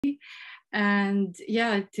And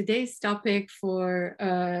yeah, today's topic for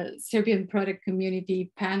Serbian Product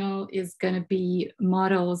Community panel is going to be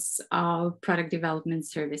models of product development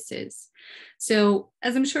services. So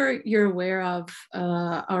as I'm sure you're aware of,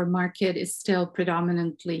 our market is still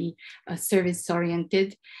predominantly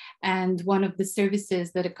service-oriented. And one of the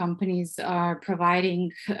services that the companies are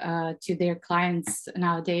providing to their clients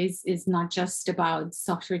nowadays is not just about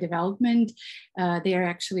software development. They are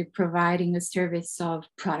actually providing a service of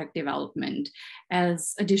product development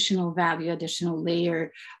as additional value, additional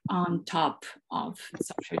layer on top of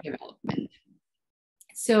software development.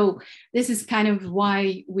 So this is kind of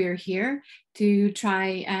why we're here, to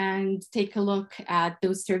try and take a look at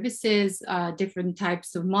those services, different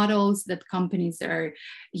types of models that companies are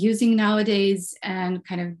using nowadays, and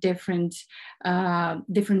kind of different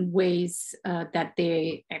ways that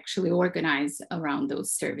they actually organize around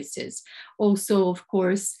those services. Also, of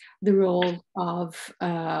course, the role of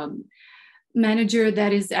manager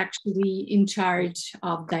that is actually in charge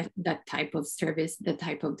of that type of service, that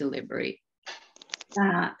type of delivery.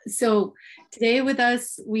 So today with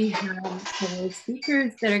us, we have several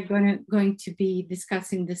speakers that are going to be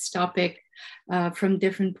discussing this topic from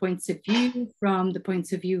different points of view, from the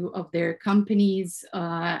points of view of their companies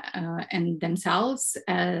and themselves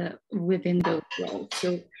within those roles.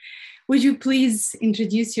 So would you please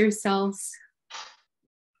introduce yourselves?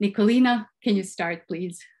 Nikolina, can you start,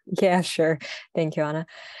 please? Yeah, sure. Thank you, Anna.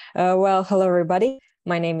 Well, hello, everybody.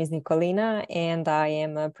 My name is Nikolina, and I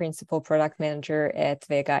am a principal product manager at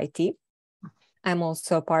Vega IT. I'm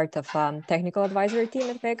also part of technical advisory team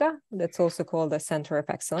at Vega. That's also called the Center of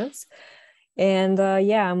Excellence. And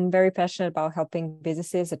yeah, I'm very passionate about helping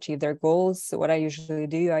businesses achieve their goals. So what I usually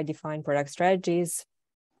do, I define product strategies.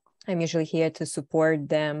 I'm usually here to support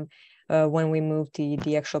them when we move to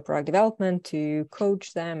the actual product development, to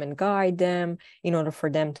coach them and guide them in order for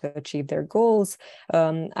them to achieve their goals.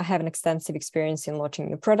 I have an extensive experience in launching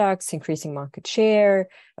new products, increasing market share,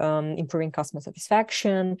 improving customer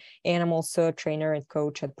satisfaction. And I'm also a trainer and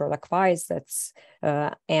coach at Product Wise. That's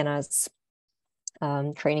Anna's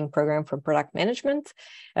training program for product management.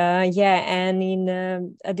 Yeah, and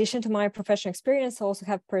in addition to my professional experience, I also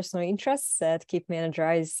have personal interests that keep me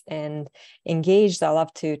energized and engaged. I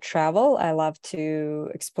love to travel. I love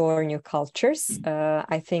to explore new cultures.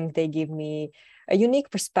 I think they give me a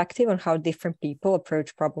unique perspective on how different people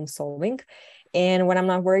approach problem solving. And when I'm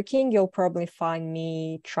not working, you'll probably find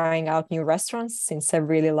me trying out new restaurants, since I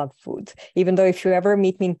really love food. Even though if you ever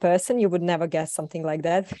meet me in person, you would never guess something like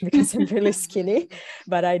that because I'm really skinny,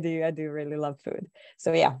 but I do really love food.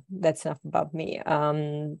 So yeah, that's enough about me.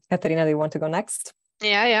 Karatina, do you want to go next?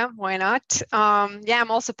 Yeah, why not? Yeah, I'm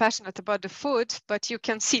also passionate about the food, but you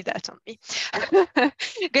can see that on me.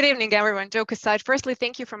 Good evening, everyone. Joke aside, firstly,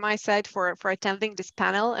 thank you from my side for attending this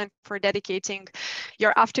panel and for dedicating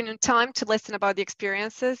your afternoon time to listen about the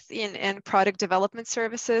experiences in product development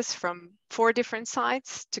services from 4 different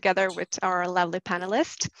sides, together with our lovely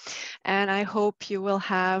panelists. And I hope you will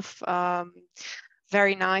have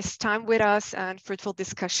very nice time with us and fruitful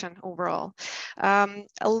discussion overall. A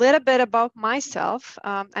little bit about myself.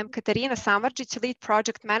 I'm Karatina Samardžić, lead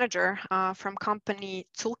project manager from company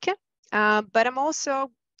Zuhlke, but I'm also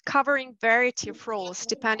covering variety of roles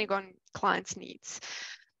depending on clients' needs.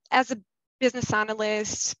 As a business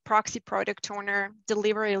analyst, proxy product owner,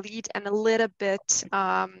 delivery lead, and a little bit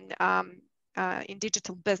in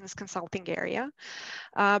digital business consulting area.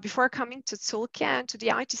 Before coming to Zuhlke and to the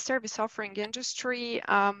IT service offering industry,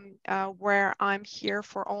 where I'm here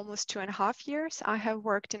for almost 2.5 years, I have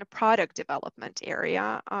worked in a product development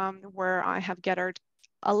area where I have gathered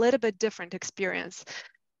a little bit different experience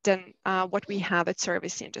than what we have at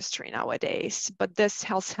service industry nowadays. But this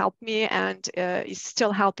has helped me and is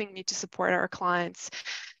still helping me to support our clients,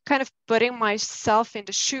 kind of putting myself in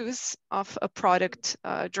the shoes of a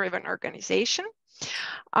product-driven organization.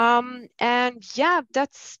 And yeah,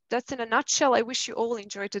 that's in a nutshell. I wish you all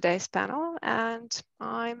enjoy today's panel, and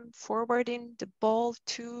I'm forwarding the ball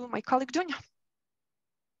to my colleague Dunja.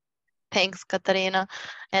 Thanks, Karatina.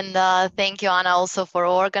 And thank you, Anna, also for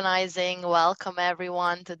organizing. Welcome,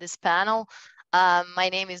 everyone, to this panel. My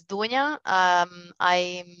name is Dunja. I'm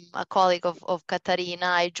a colleague of Karatina.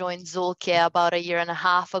 I joined Zuhlke about 1.5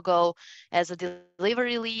 years ago as a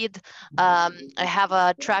delivery lead. I have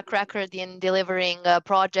a track record in delivering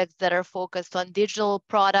projects that are focused on digital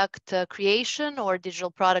product creation or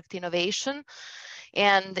digital product innovation.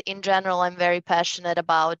 And in general, I'm very passionate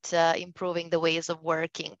about improving the ways of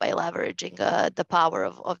working by leveraging the power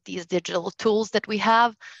of these digital tools that we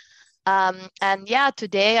have. And yeah,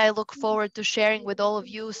 today I look forward to sharing with all of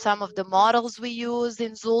you some of the models we use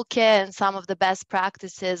in Zuhlke and some of the best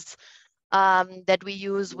practices that we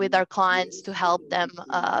use with our clients to help them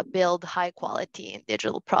build high quality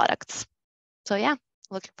digital products. So yeah,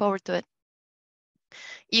 looking forward to it.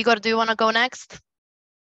 Igor, do you want to go next?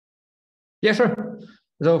 Yeah, sure.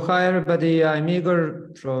 So hi everybody, I'm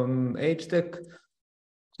Igor from HTech.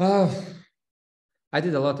 I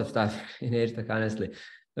did a lot of stuff in HTech, honestly,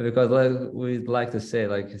 because like we'd like to say,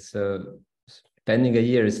 like it's spending a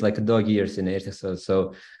year, it's like a dog years in HTech.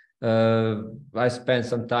 So I spent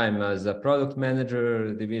some time as a product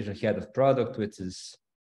manager, division head of product, which is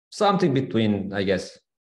something between, I guess,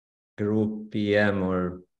 group PM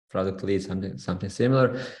or product lead, something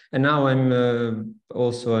similar. And now I'm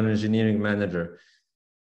also an engineering manager,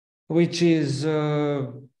 which is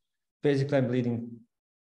basically I'm leading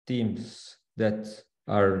teams that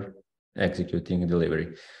are executing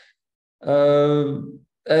delivery.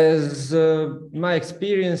 As my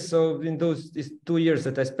experience, so in these 2 years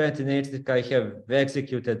that I spent in HTech, I have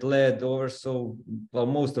executed, led, oversaw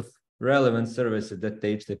most of relevant services that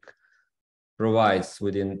HTech provides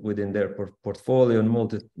within their portfolio and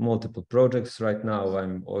multiple projects. Right now,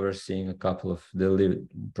 I'm overseeing a couple of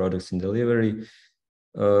products in delivery.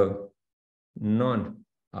 None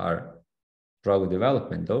are product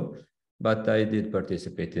development though, but I did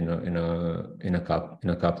participate in a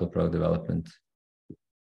couple of product development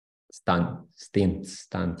stunts.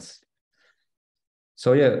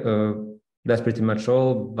 So yeah, that's pretty much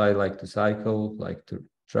all. I like to cycle, like to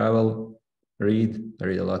travel, read. I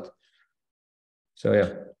read a lot. So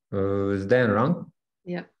yeah, is Dan around?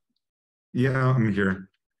 Yeah. Yeah, I'm here.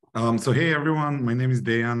 So hey everyone, my name is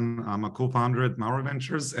Dejan. I'm a co-founder at Mauro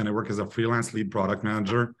Ventures, and I work as a freelance lead product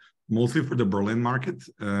manager, mostly for the Berlin market,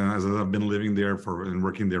 as I've been living there and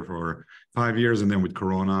working there for 5 years, and then with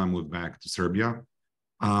Corona, I moved back to Serbia.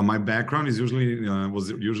 My background is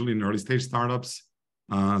was usually in early stage startups.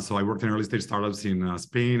 So I worked in early stage startups in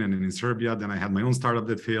Spain and in Serbia. Then I had my own startup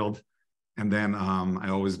that failed. And then I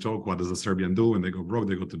always joke, what does a Serbian do when they go broke?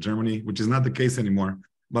 They go to Germany, which is not the case anymore.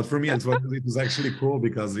 But for me, it was actually cool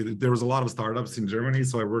because there was a lot of startups in Germany.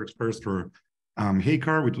 So I worked first for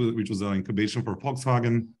Heycar, which was an incubation for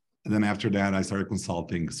Volkswagen. And then after that, I started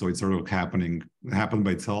consulting. So it sort of happened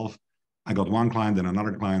by itself. I got one client, then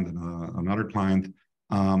another client, and another client.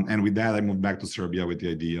 And with that, I moved back to Serbia with the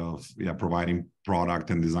idea of providing product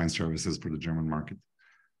and design services for the German market.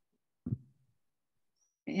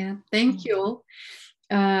 Yeah, thank you.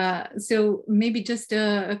 So maybe just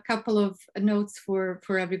a couple of notes for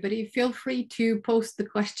everybody. Feel free to post the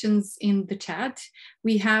questions in the chat.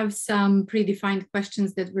 We have some predefined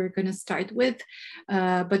questions that we're going to start with,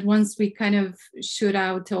 but once we kind of shoot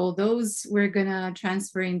out all those, we're going to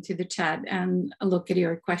transfer into the chat and look at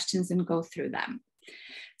your questions and go through them.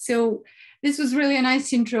 So this was really a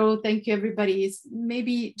nice intro. Thank you, everybody.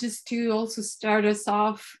 Maybe just to also start us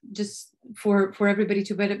off, just for everybody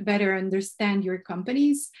to better understand your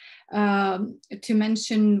companies, to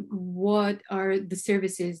mention what are the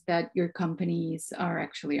services that your companies are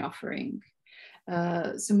actually offering.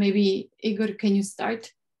 So maybe, Igor, can you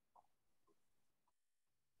start?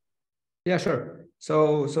 Yeah, sure.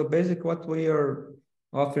 So basically what we are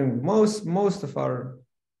offering, most of our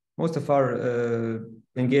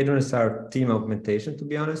engagements are team augmentation, to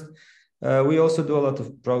be honest. We also do a lot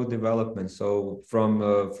of product development. So from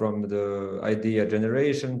the idea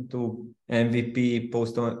generation to MVP,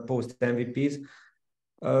 post MVPs.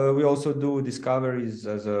 We also do discoveries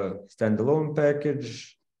as a standalone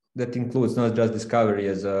package that includes not just discovery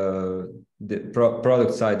as the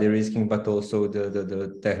product side, de-risking, but also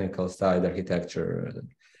the technical side, architecture,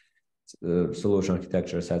 solution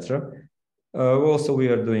architecture, etc. Also, we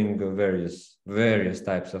are doing various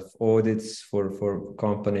types of audits for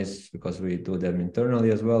companies because we do them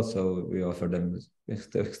internally as well. So we offer them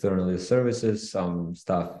externally services, some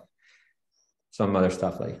other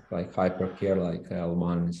stuff like hypercare, like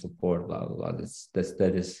L1 support, blah blah blah.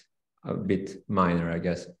 That is a bit minor, I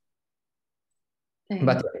guess. Thanks.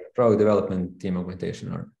 But product development, team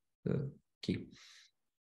augmentation are the key.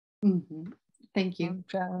 Mm-hmm. Thank you.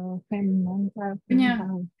 I'm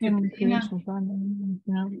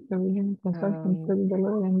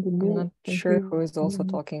not sure who is also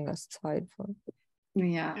talking aside from.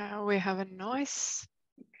 Yeah, we have a noise.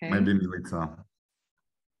 Okay. Maybe Milica.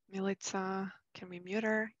 Milica, can we mute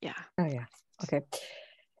her? Yeah. Oh yeah. Okay.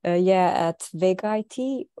 At Vega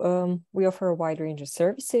IT, we offer a wide range of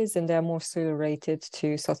services, and they're mostly related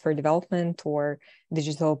to software development or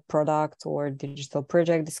digital product or digital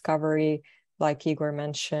project discovery, like Igor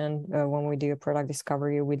mentioned, when we do a product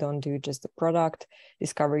discovery, we don't do just the product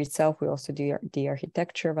discovery itself. We also do the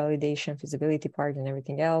architecture, validation, feasibility part, and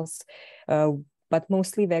everything else. But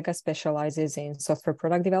mostly Vega specializes in software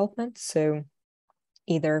product development. So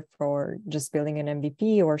either for just building an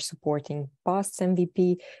MVP or supporting past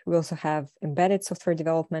MVP. We also have embedded software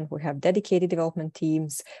development. We have dedicated development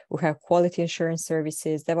teams. We have quality assurance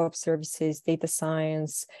services, DevOps services, data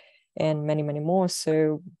science, and many, many more.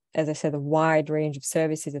 So as I said, a wide range of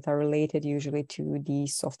services that are related usually to the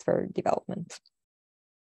software development.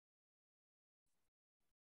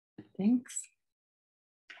 Thanks.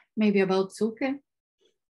 Maybe about Zuhlke?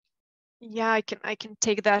 Yeah, I can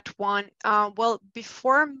take that one. Well,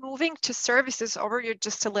 before moving to services overview,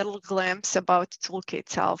 just a little glimpse about Zuhlke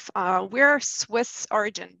itself. We're a Swiss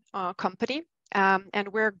origin company, and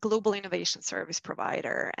we're a global innovation service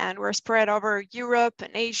provider. And we're spread over Europe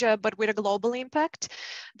and Asia, but with a global impact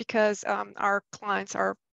because our clients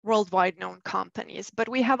are worldwide known companies. But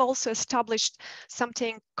we have also established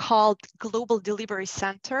something called global delivery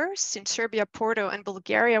centers in Serbia, Porto, and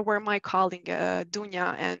Bulgaria, where my colleague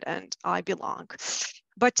Dunja and I belong.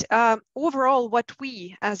 But overall, what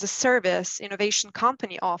we as a service innovation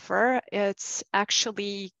company offer, it's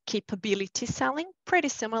actually capability selling, pretty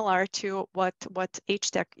similar to what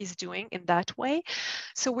HTech is doing in that way.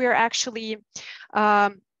 So we're actually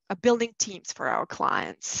building teams for our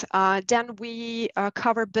clients. Then we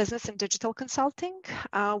cover business and digital consulting.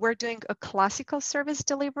 We're doing a classical service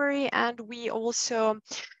delivery, and we also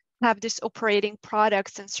have this operating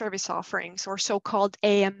products and service offerings, or so-called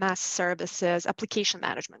AMS services, application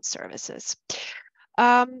management services.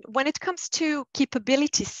 When it comes to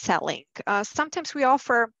capability selling, sometimes we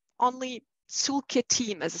offer only Zuhlke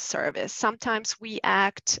team as a service. Sometimes we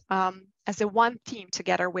act as a one team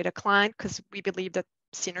together with a client because we believe that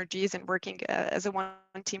synergies and working as a one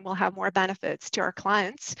team will have more benefits to our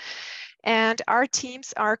clients. And our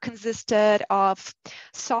teams are consisted of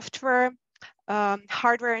software,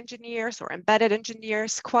 hardware engineers or embedded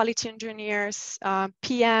engineers, quality engineers,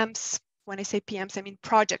 PMs. When I say PMs, I mean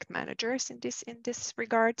project managers in this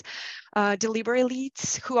regard, delivery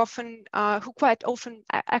leads who quite often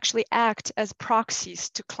actually act as proxies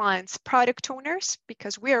to clients' product owners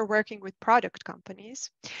because we are working with product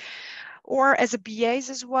companies, or as a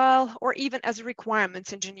BAs as well, or even as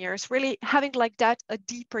requirements engineers, really having like that a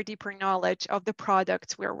deeper knowledge of the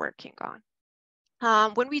products we're working on.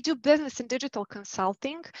 When we do business and digital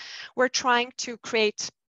consulting, we're trying to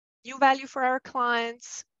create new value for our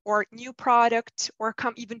clients or new product or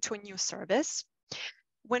come even to a new service.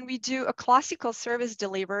 When we do a classical service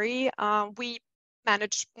delivery, we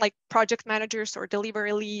manage like project managers or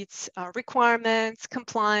delivery leads, requirements,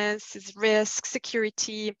 compliance, risk,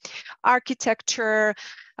 security, architecture.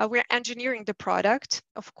 We're engineering the product,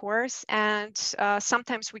 of course, and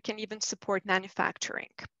sometimes we can even support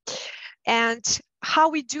manufacturing. And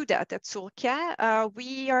how we do that at Zuhlke,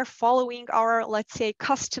 we are following our, let's say,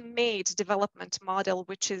 custom-made development model,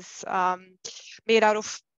 which is made out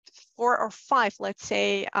of 4 or 5, let's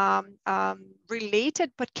say,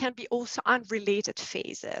 related, but can be also unrelated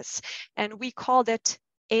phases. And we call that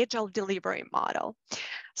agile delivery model.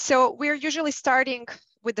 So we're usually starting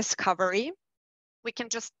with discovery. We can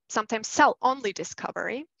just sometimes sell only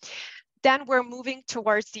discovery. Then we're moving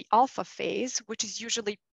towards the alpha phase, which is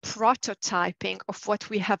usually prototyping of what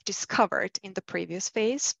we have discovered in the previous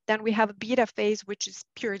phase. Then we have a beta phase, which is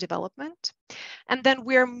pure development. And then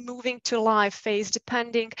we're moving to live phase,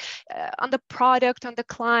 depending on the product, on the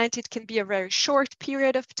client. It can be a very short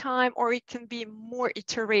period of time, or it can be more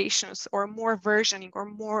iterations or more versioning or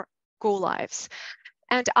more go lives.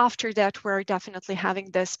 And after that, we're definitely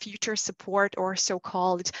having this future support or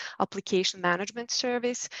so-called application management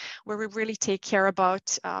service, where we really take care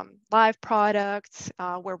about live products,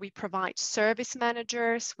 where we provide service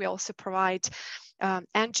managers. We also provide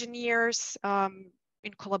engineers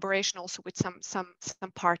in collaboration also with some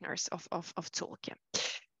partners of Zuhlke.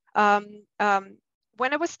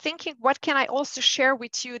 When I was thinking, what can I also share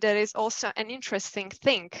with you that is also an interesting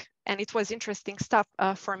thing, and it was interesting stuff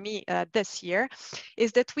for me this year,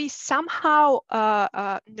 is that we somehow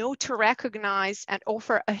know to recognize and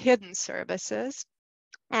offer a hidden services.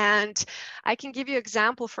 And I can give you an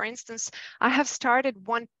example. For instance, I have started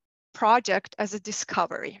one project as a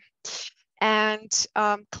discovery. And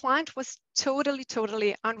client was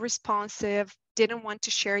totally unresponsive, didn't want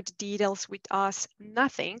to share the details with us,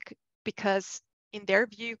 nothing, because in their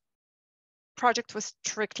view, project was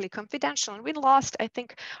strictly confidential, and we lost, I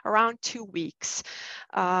think, around 2 weeks,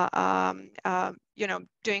 doing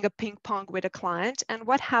a ping pong with a client. And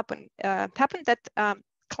what happened? Happened that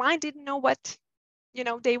client didn't know what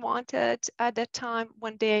they wanted at that time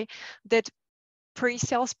when they did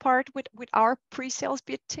pre-sales part with our pre-sales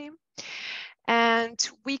bid team. And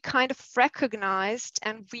we kind of recognized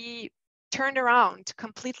and we turned around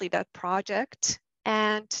completely that project,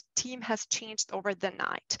 and team has changed over the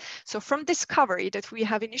night. So from discovery that we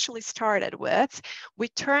have initially started with, we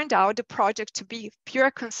turned out the project to be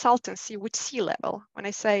pure consultancy with C-level. When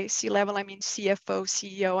I say C-level, I mean CFO,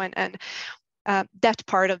 CEO, and that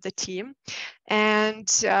part of the team. And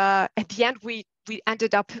at the end, we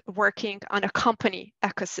ended up working on a company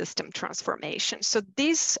ecosystem transformation. So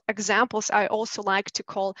these examples I also like to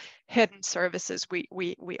call hidden services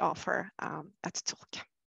we offer at Zuhlke.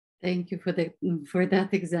 Thank you for that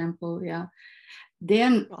example. Yeah.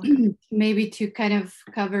 Then maybe to kind of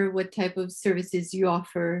cover what type of services you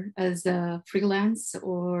offer as a freelance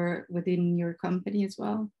or within your company as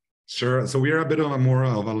well. Sure. So we are a bit of more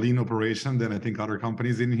of a lean operation than I think other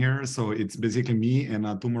companies in here. So it's basically me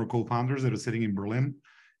and two more co-founders that are sitting in Berlin.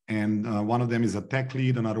 And one of them is a tech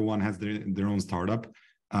lead. Another one has their own startup.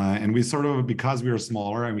 And we sort of, because we are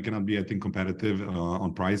smaller and we cannot be, I think, competitive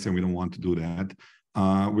on price, and we don't want to do that,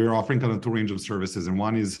 we're offering kind of two range of services. And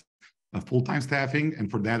one is full-time staffing. And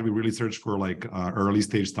for that, we really search for like early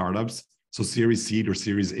stage startups. So Series C or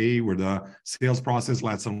Series A, where the sales process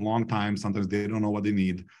lasts a long time. Sometimes they don't know what they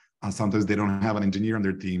need. Sometimes they don't have an engineer on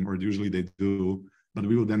their team, or usually they do. But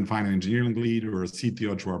we will then find an engineering lead or a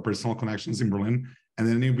CTO through our personal connections in Berlin. And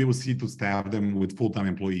then we will see to staff them with full-time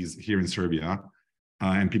employees here in Serbia.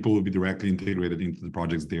 And people will be directly integrated into the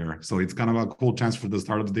projects there. So it's kind of a cool chance for the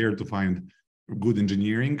startups there to find good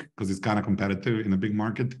engineering, because it's kind of competitive in a big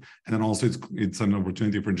market. And then also it's an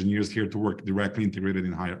opportunity for engineers here to work directly integrated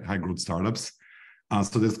in high growth startups.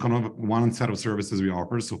 So there's kind of one set of services we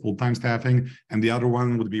offer, so full-time staffing. And the other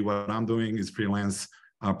one would be what I'm doing is freelance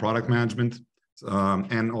product management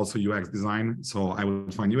and also UX design. So I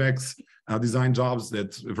would find UX design jobs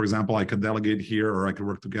that, for example, I could delegate here, or I could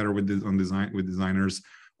work together with designers,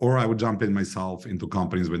 or I would jump in myself into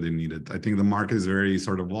companies where they need it. I think the market is very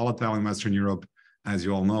sort of volatile in Western Europe, as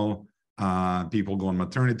you all know. People go on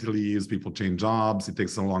maternity leaves, people change jobs. It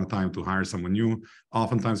takes a long time to hire someone new.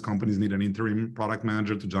 Oftentimes companies need an interim product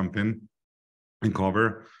manager to jump in and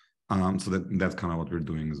cover. So that's kind of what we're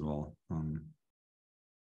doing as well.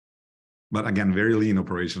 But again, very lean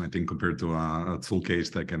operation, I think, compared to Zuhlke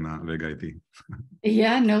Tech and Vega IT.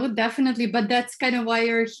 Yeah, no, definitely. But that's kind of why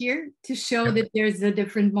you're here, to show that there's a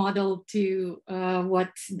different model to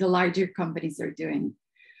what the larger companies are doing.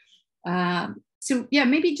 So yeah,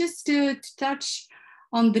 maybe just to touch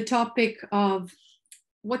on the topic of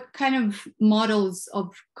what kind of models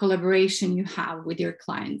of collaboration you have with your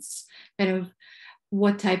clients, kind of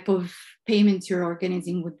what type of payments you're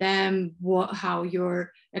organizing with them, how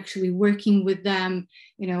you're actually working with them,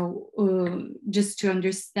 just to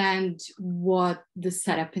understand what the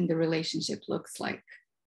setup in the relationship looks like.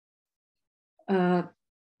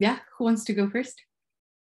 Yeah, who wants to go first?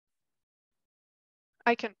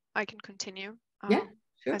 I can continue. Yeah.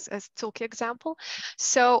 Sure. As Zuhlke example.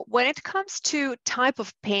 So when it comes to type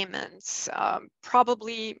of payments,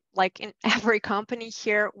 probably like in every company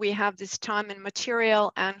here, we have this time and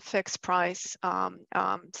material and fixed price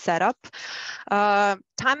setup. Time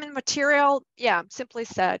and material, yeah, simply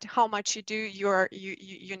said, how much you do,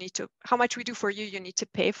 you need to, how much we do for you, you need to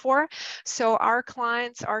pay for. So our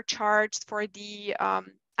clients are charged for the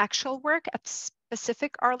actual work at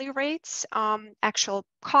specific hourly rates, actual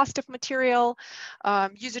cost of material,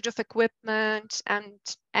 usage of equipment, and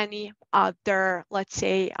any other, let's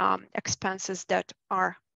say, expenses that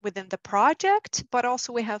are within the project. But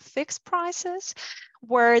also we have fixed prices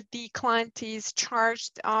where the client is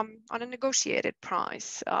charged on a negotiated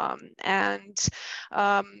price.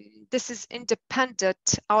 This is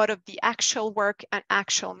independent out of the actual work and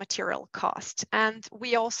actual material cost. And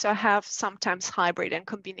we also have sometimes hybrid and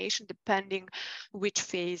combination depending which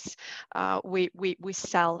phase we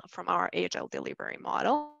sell from our agile delivery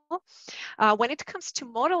model. When it comes to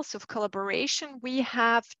models of collaboration, we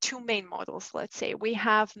have two main models, let's say. We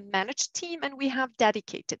have managed team and we have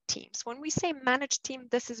dedicated teams. When we say managed team,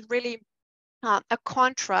 this is really a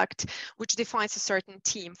contract which defines a certain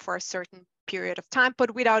team for a certain period of time,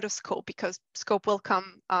 but without a scope, because scope will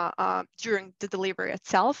come during the delivery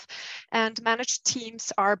itself. And managed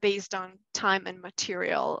teams are based on time and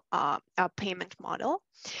material payment model.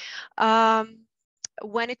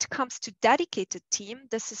 When it comes to dedicated team,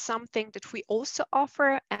 this is something that we also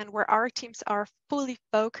offer, and where our teams are fully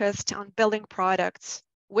focused on building products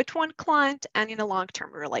with one client and in a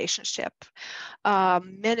long-term relationship,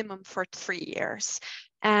 minimum for 3 years.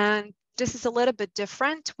 And this is a little bit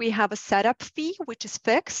different. We have a setup fee, which is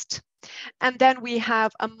fixed. And then we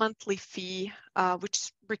have a monthly fee, which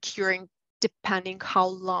is recurring depending how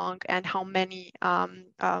long and how many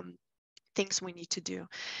things we need to do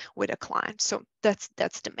with a client. So that's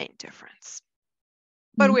the main difference.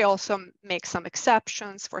 But we also make some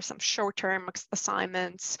exceptions for some short-term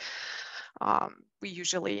assignments. We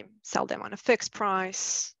usually sell them on a fixed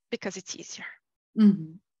price because it's easier.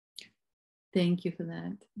 Thank you for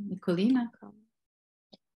that. Nikolina?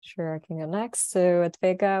 Sure, I can go next. So at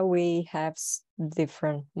Vega, we have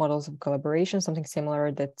different models of collaboration, something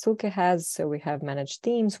similar that Zuhlke has. So we have managed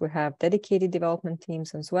teams, we have dedicated development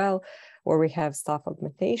teams as well, or we have staff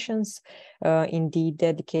augmentations. In the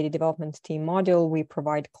dedicated development team module, we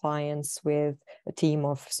provide clients with a team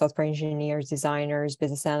of software engineers, designers,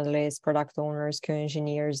 business analysts, product owners,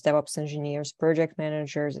 co-engineers, DevOps engineers, project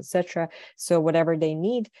managers, etc. So whatever they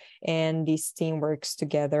need, and this team works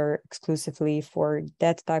together exclusively for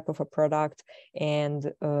that type of a product.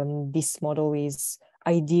 And this model is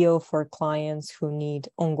ideal for clients who need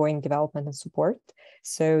ongoing development and support.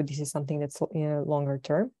 So this is something that's longer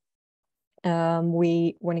term.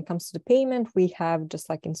 When it comes to the payment, we have, just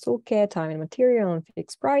like in Zuhlke, time and material and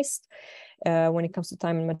fixed price. When it comes to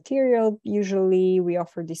time and material, usually we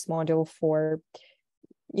offer this model for,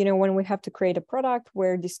 when we have to create a product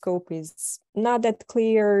where the scope is not that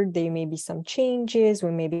clear, there may be some changes, we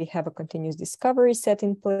maybe have a continuous discovery set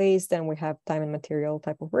in place, then we have time and material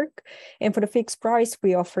type of work. And for the fixed price,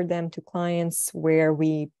 we offer them to clients where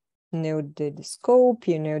we know the scope,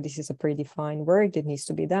 this is a predefined work that needs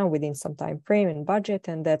to be done within some time frame and budget,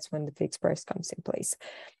 and that's when the fixed price comes in place.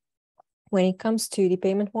 When it comes to the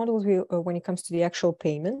payment models, when it comes to the actual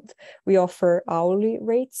payment, we offer hourly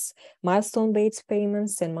rates, milestone-based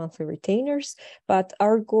payments, and monthly retainers. But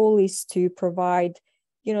our goal is to provide,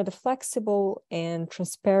 the flexible and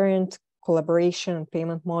transparent collaboration and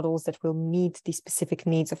payment models that will meet the specific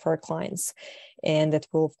needs of our clients, and that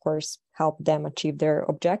will, of course, help them achieve their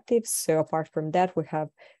objectives. So apart from that, we have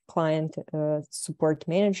client support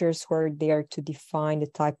managers who are there to define the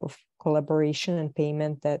type of collaboration and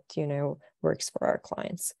payment that works for our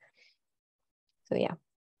clients. So yeah.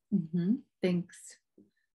 Thanks.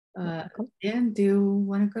 Dan, do you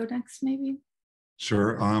want to go next maybe?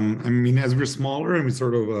 Sure. As we're smaller and we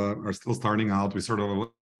sort of are still starting out, we sort of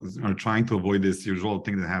are trying to avoid this usual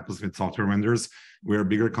thing that happens with software vendors, where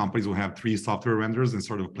bigger companies will have 3 software vendors and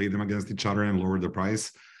sort of play them against each other and lower the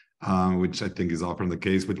price, which I think is often the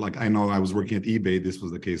case. But I know I was working at eBay, this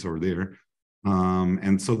was the case over there.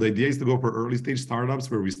 And so the idea is to go for early stage startups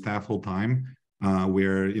where we staff full time,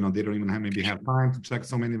 where they don't even have time to check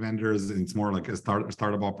so many vendors. And it's more like a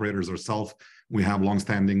startup operators ourselves. We have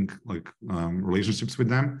longstanding relationships with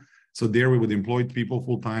them. So there we would employ people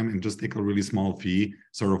full time and just take a really small fee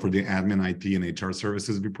sort of for the admin, IT, and HR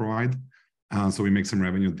services we provide. So we make some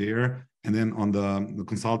revenue there. And then on the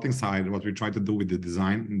consulting side, what we try to do with the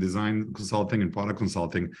design consulting and product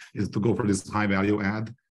consulting is to go for this high value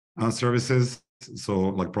add services.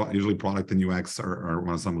 So usually product and UX are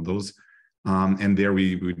one of some of those. And there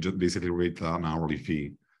we just basically rate an hourly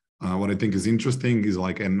fee. What I think is interesting is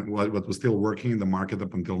and what was still working in the market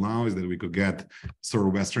up until now is that we could get sort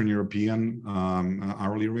of Western European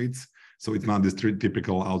hourly rates. So it's not this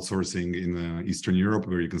typical outsourcing in Eastern Europe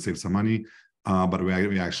where you can save some money, but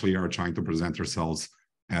we actually are trying to present ourselves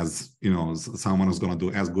as someone who's going to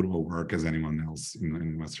do as good of a work as anyone else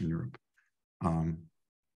in Western Europe.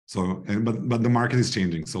 But the market is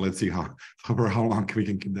changing, so let's see for how long we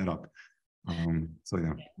can keep that up. So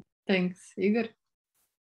yeah. Thanks, Igor.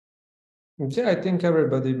 Yeah, I think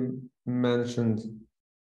everybody mentioned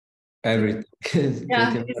everything.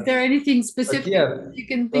 Yeah, is there anything specific you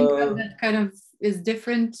can think of that kind of is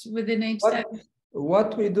different within HTech?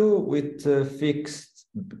 What we do with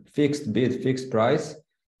fixed bid, fixed price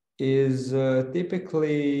is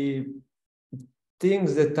typically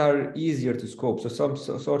things that are easier to scope. So some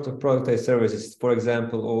sort of productized services, for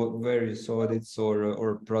example, or various audits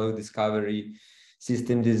or product discovery,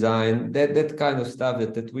 system design, that kind of stuff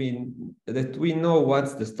that we know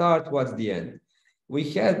what's the start, what's the end.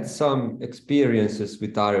 We had some experiences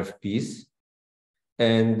with RFPs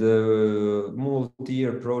and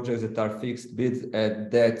multi-year projects that are fixed bids,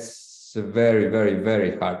 and that's very, very,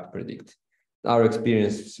 very hard to predict. Our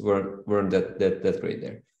experiences weren't that great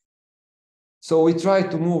there. So we try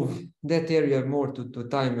to move that area more to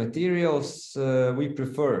time materials. We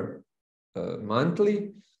prefer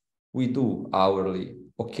monthly. We do hourly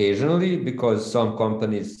occasionally because some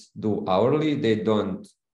companies do hourly. They don't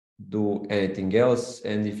do anything else.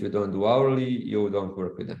 And if you don't do hourly, you don't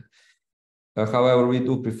work with them. However, we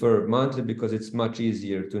do prefer monthly because it's much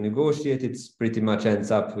easier to negotiate. It's pretty much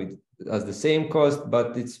ends up with as the same cost,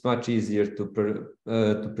 but it's much easier to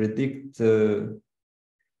predict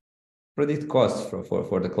costs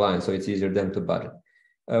for the client. So it's easier than to budget.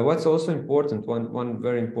 What's also important, one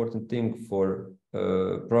very important thing for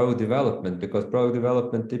product development, because product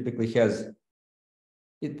development typically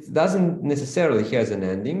it doesn't necessarily has an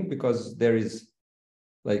ending, because there is,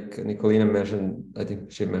 like Nikolina mentioned, I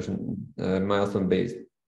think she mentioned milestone-based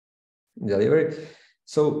delivery.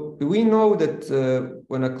 So we know that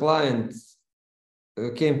when a client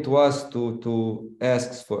came to us to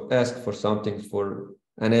ask for something, for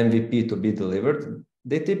an MVP to be delivered,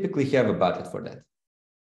 they typically have a budget for that.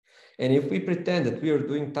 And if we pretend that we are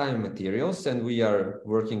doing time and materials and we are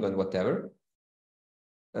working on whatever,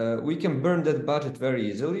 we can burn that budget very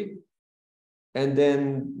easily and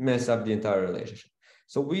then mess up the entire relationship.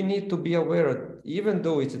 So we need to be aware, even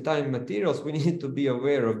though it's a time and materials, we need to be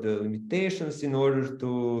aware of the limitations in order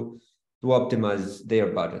to optimize their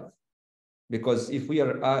budget. Because if we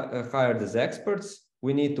are hired as experts,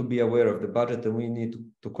 we need to be aware of the budget, and we need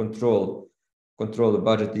to control the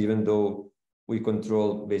budget, even though we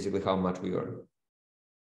control basically how much we earn.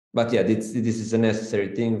 But yeah, this is a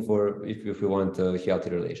necessary thing for if we want a healthy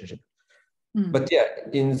relationship. Mm. But yeah,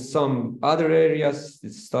 in some other areas,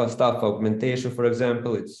 it's staff augmentation, for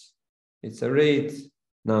example, it's a rate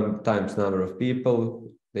times number of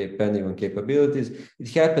people, depending on capabilities. It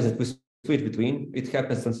happens that we switch between. It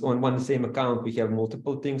happens on one same account, we have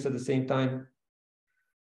multiple things at the same time.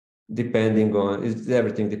 Depending on,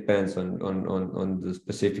 everything depends on the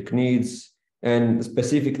specific needs, and the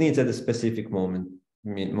specific needs at a specific moment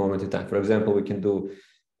in time. For example, we can do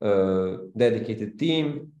a dedicated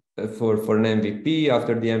team for an MVP.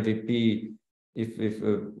 After the MVP,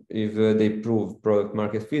 if they prove product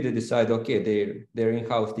market fit, they decide, okay, their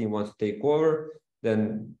in-house team wants to take over,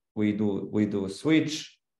 then we do a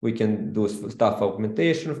switch. We can do staff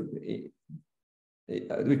augmentation.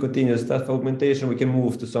 We continue staff augmentation. We can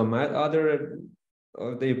move to some other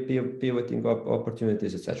pivoting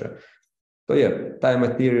opportunities, etc. So yeah, time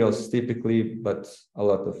materials typically, but a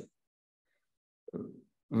lot of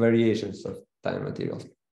variations of time materials.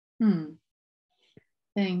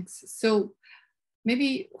 Thanks. So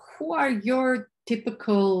maybe who are your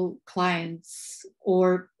typical clients,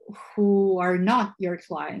 or who are not your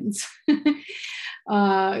clients?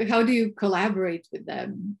 How do you collaborate with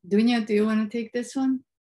them? Dunya, do you want to take this one?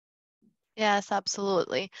 Yes,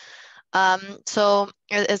 absolutely. So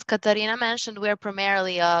as Karatina mentioned, we're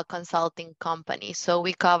primarily a consulting company. So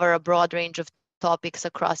we cover a broad range of topics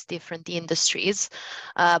across different industries.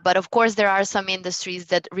 But of course, there are some industries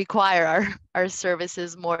that require our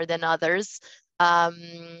services more than others.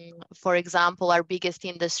 For example, our biggest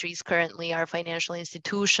industries currently are financial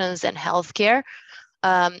institutions and healthcare.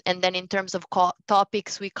 And then in terms of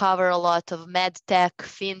topics, we cover a lot of med tech,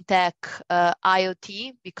 fintech,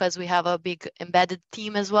 IoT, because we have a big embedded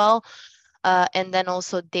team as well. And then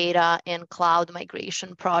also data and cloud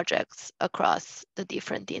migration projects across the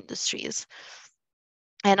different industries.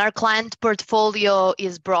 And our client portfolio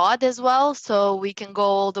is broad as well. So we can go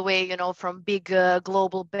all the way, from big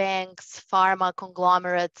global banks, pharma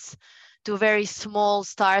conglomerates, to very small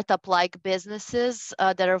startup-like businesses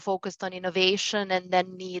that are focused on innovation and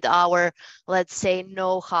then need our, let's say,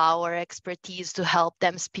 know-how or expertise to help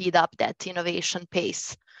them speed up that innovation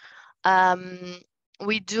pace.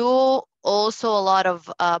 We do also a lot of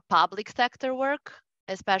public sector work,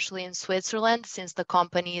 especially in Switzerland, since the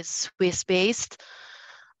company is Swiss-based.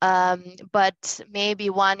 But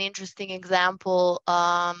maybe one interesting example,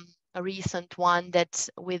 a recent one that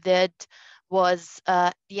we did, was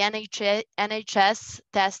the NHS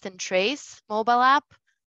Test and Trace mobile app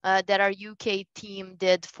that our UK team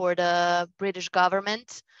did for the British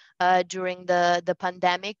government during the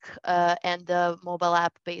pandemic, and the mobile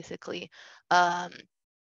app basically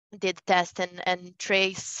did test and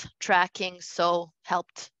trace tracking, so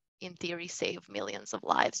helped in theory save millions of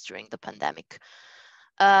lives during the pandemic.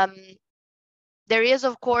 There is,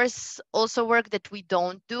 of course, also work that we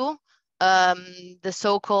don't do, the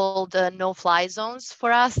so-called no-fly zones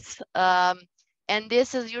for us. And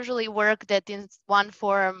this is usually work that in one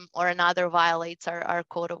form or another violates our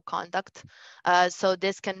code of conduct. So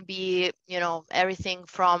this can be, everything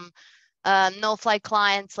from no-fly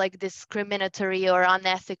clients like discriminatory or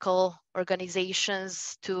unethical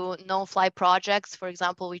organizations to no-fly projects. For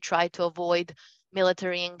example, we try to avoid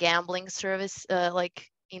military and gambling service like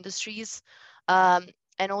industries.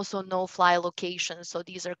 And also no-fly locations. So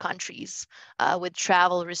these are countries with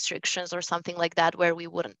travel restrictions or something like that, where we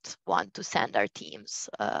wouldn't want to send our teams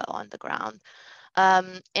on the ground.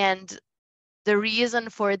 And The reason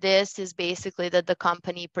for this is basically that the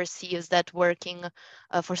company perceives that working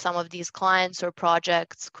for some of these clients or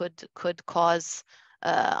projects could cause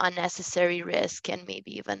unnecessary risk and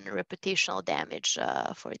maybe even reputational damage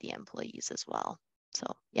for the employees as well. So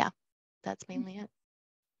yeah, that's mainly it.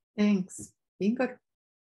 Thanks. Igor?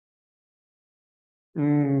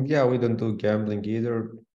 Yeah, we don't do gambling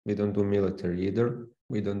either. We don't do military either.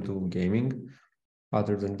 We don't do gaming.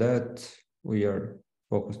 Other than that, we are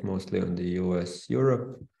focused mostly on the US,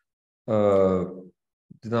 Europe.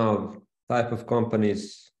 Now, type of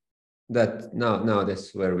companies that now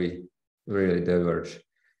that's where we really diverge.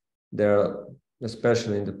 There are,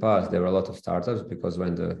 especially in the past, there were a lot of startups because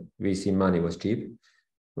when the VC money was cheap,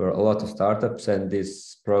 there were a lot of startups, and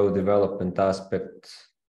this pro development aspect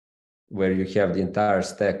where you have the entire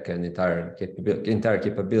stack and entire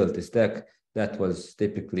capability stack, that was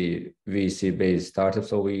typically VC-based startups.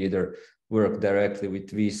 So we either work directly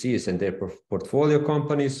with VCs and their portfolio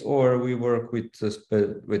companies, or we work with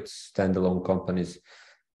standalone companies,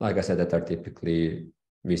 like I said, that are typically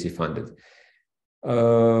VC funded.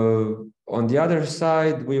 On the other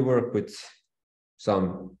side, we work with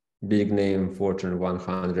some big name Fortune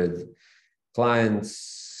 100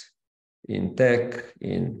 clients in tech,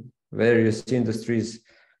 in various industries,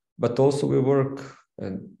 but also we work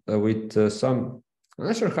with some, I'm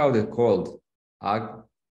not sure how they're called,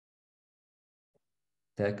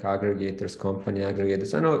 tech aggregators, company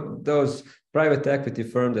aggregators. I know those private equity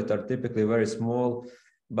firms that are typically very small,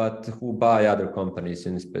 but who buy other companies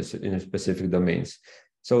in specific domains.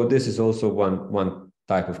 So this is also one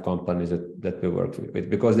type of companies that we work with,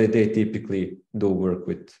 because they typically do work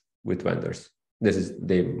with vendors. This is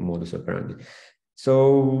their modus operandi.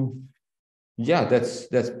 So yeah, that's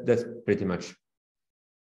pretty much.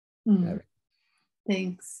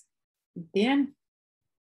 Thanks. Dan?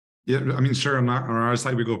 Yeah, I mean, sure. On our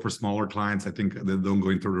side, we go for smaller clients. I think they don't go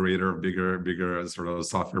into the radar of bigger sort of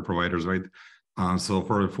software providers, right? So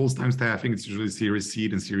for full-time staffing, it's usually Series C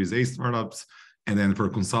and Series A startups. And then for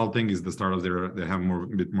consulting is the startups that have a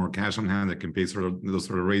bit more cash on hand that can pay sort of those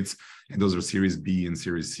sort of rates. And those are Series B and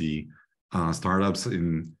Series C startups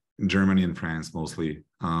in Germany and France mostly.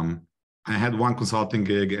 I had one consulting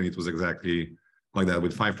gig, and it was exactly like that,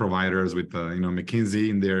 with 5 providers, with McKinsey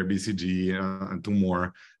in there, BCG, and 2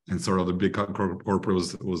 more, and sort of the big corporate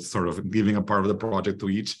was sort of giving a part of the project to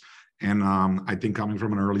each. And I think coming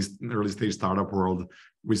from an early stage startup world,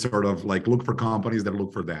 we sort of like look for companies that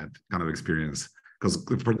look for that kind of experience. Because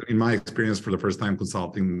in my experience, for the first time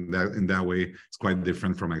consulting in that way, it's quite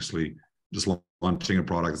different from actually just launching a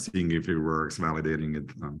product, seeing if it works, validating it.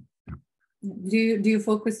 Do you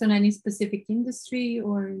focus on any specific industry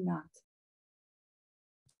or not?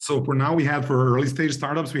 So for now, for early stage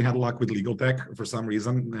startups, we had luck with legal tech for some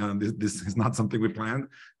reason. This is not something we planned,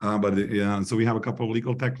 so we have a couple of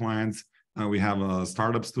legal tech clients. We have a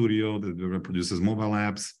startup studio that produces mobile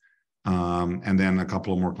apps, and then a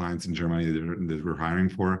couple of more clients in Germany that we're hiring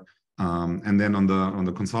for. And then on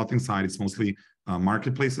the consulting side, it's mostly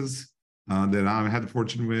marketplaces that I've had the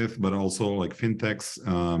fortune with, but also like fintechs,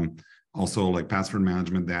 also like password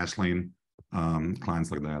management, Dashlane, clients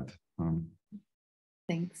like that.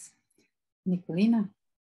 Thanks. Nikolina?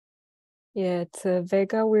 Yeah, at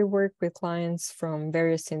Vega, we work with clients from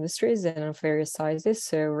various industries and of various sizes,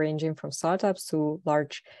 so ranging from startups to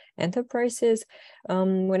large enterprises.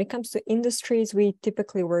 When it comes to industries, we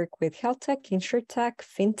typically work with health tech, insurtech,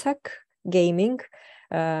 fintech, gaming,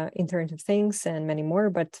 Internet of Things, and many more,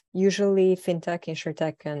 but usually fintech,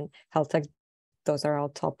 insurtech, and health tech, those are our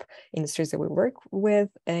top industries that we work with.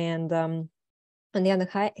 And on the other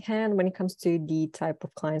hand, when it comes to the type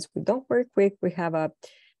of clients we don't work with, we have a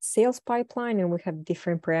sales pipeline, and we have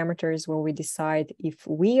different parameters where we decide if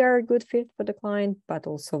we are a good fit for the client, but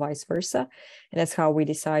also vice versa. And that's how we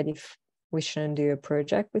decide if we shouldn't do a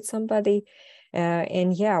project with somebody.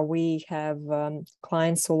 And yeah, we have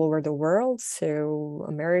clients all over the world. So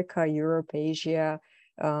America, Europe, Asia,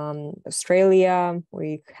 Australia.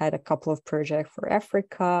 We had a couple of projects for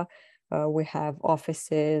Africa. We have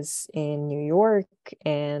offices in New York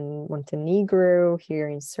and Montenegro, here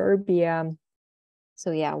in Serbia.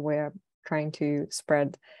 So yeah, we're trying to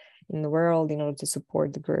spread in the world in order to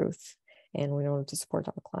support the growth and in order to support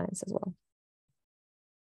our clients as well.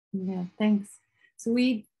 Yeah, thanks. So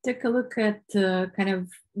we took a look at kind of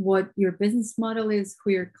what your business model is,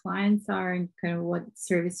 who your clients are, and kind of what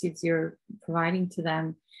services you're providing to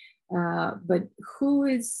them. But who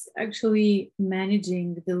is actually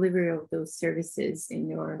managing the delivery of those services in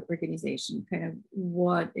your organization? Kind of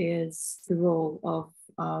what is the role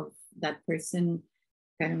of that person?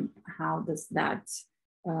 Kind of how does that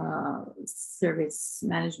service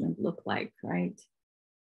management look like, right?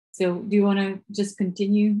 So do you want to just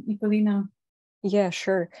continue, Nikolina? Yeah,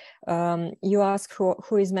 sure. You asked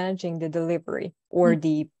who is managing the delivery or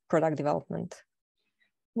the product development?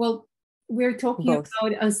 Well, we're talking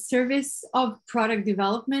about a service of product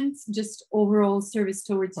development, just overall service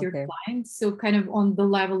towards your client. So kind of on the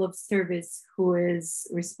level of service, who is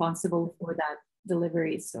responsible for that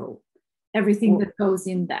delivery? So everything that goes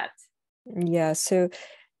in that. Yeah, so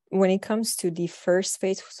when it comes to the first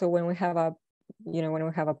phase, so when we have a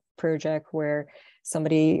project where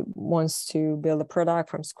somebody wants to build a product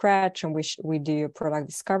from scratch and we do a product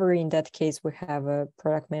discovery, in that case we have a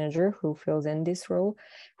product manager who fills in this role,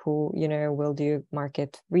 who will do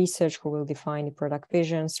market research, who will define the product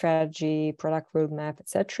vision, strategy, product roadmap,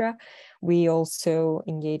 etc. We also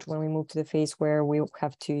engage when we move to the phase where we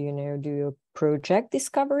have to do a project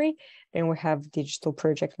discovery, and we have digital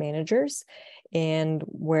project managers, and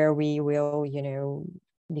where we will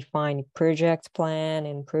define project plan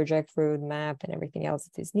and project roadmap and everything else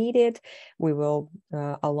that is needed. We will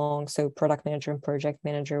so product manager and project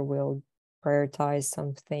manager will prioritize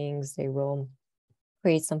some things. They will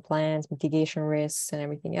create some plans, mitigation risks and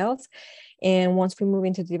everything else. And once we move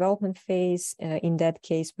into the development phase, in that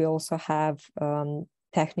case, we also have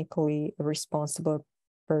technically responsible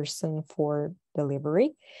person for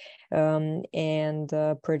delivery. And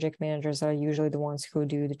project managers are usually the ones who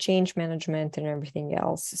do the change management and everything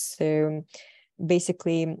else. So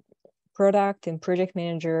basically, product and project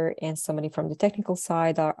manager and somebody from the technical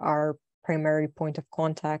side are our primary point of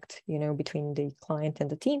contact, between the client and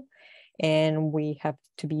the team. And we have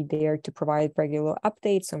to be there to provide regular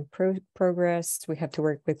updates on progress. We have to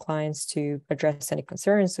work with clients to address any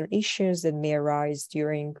concerns or issues that may arise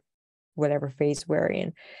during whatever phase we're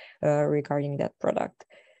in regarding that product.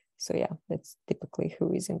 So yeah, that's typically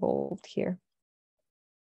who is involved here.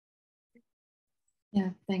 Yeah,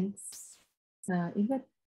 thanks. Igor?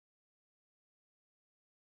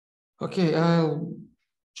 Okay, I'll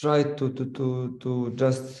try to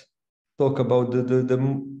just talk about the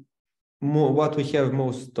more what we have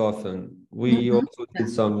most often. We also did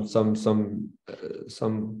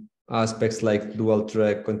some aspects like dual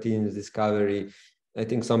track, continuous discovery. I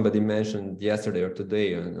think somebody mentioned yesterday or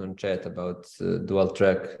today on chat about dual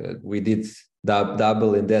track. We did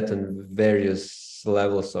double in that and various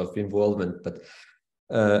levels of involvement. But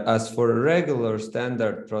as for regular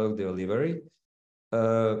standard product delivery,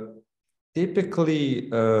 typically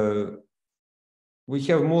we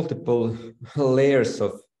have multiple layers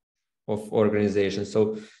of organization.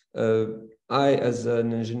 So I, as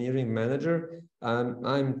an engineering manager,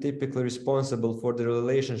 I'm typically responsible for the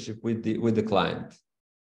relationship with the client.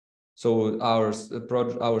 So our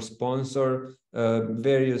sponsor,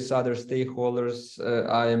 various other stakeholders,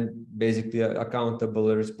 I am basically accountable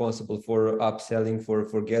and responsible for upselling, for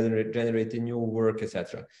generating new work,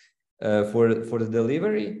 etc. For the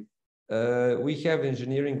delivery, we have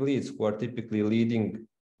engineering leads who are typically leading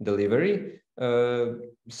delivery.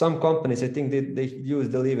 Some companies, I think they use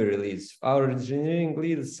delivery leads. Our engineering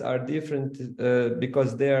leads are different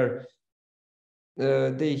because they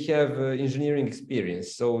have engineering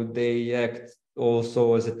experience, so they act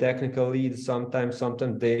also as a technical lead. Sometimes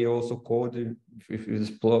they also code. If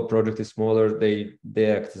this project is smaller, they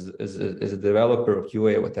act as a developer or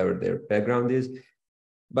QA, whatever their background is.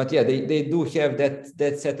 But yeah, they do have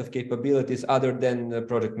that set of capabilities other than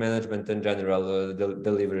project management and general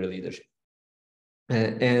delivery leadership.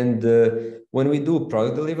 And when we do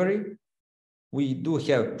product delivery, we do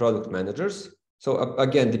have product managers. So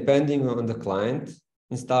again, depending on the client,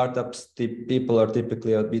 in startups, people are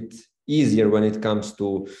typically a bit easier when it comes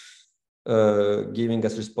to giving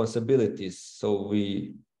us responsibilities. So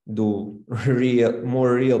we do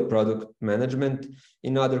more real product management.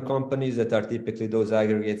 In other companies that are typically those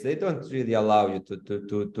aggregates, they don't really allow you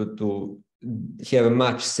to have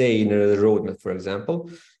much say in the roadmap, for example.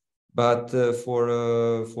 But for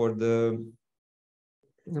the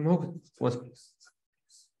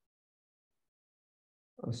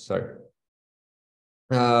sorry.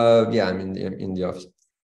 Yeah, I'm in the office.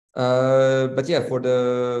 But yeah, for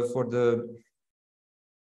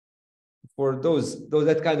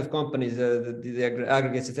that kind of companies, the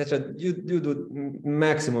aggregates, etc., you do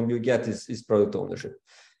maximum you get is product ownership.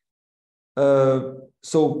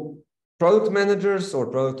 So product managers or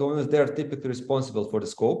product owners, they are typically responsible for the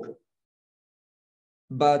scope,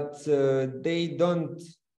 but they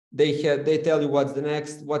tell you what's the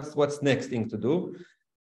next thing to do.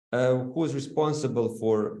 Who's responsible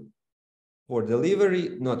for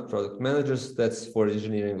delivery? Not product managers. That's for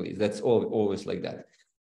engineering leads. That's always like that.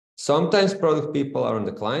 Sometimes product people are on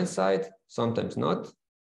the client side, sometimes not.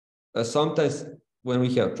 sometimes when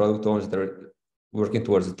we have product owners that are working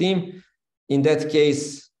towards a team, in that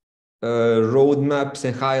case, roadmaps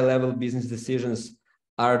and high-level business decisions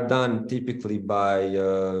are done typically by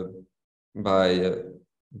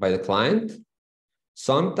the client.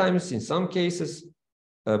 Sometimes, in some cases,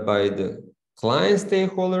 by the client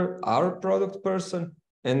stakeholder, our product person,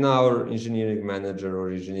 and our engineering manager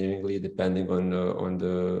or engineering lead, depending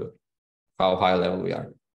on how high level we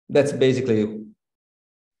are. That's basically,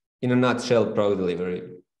 in a nutshell, product delivery.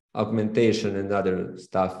 Augmentation and other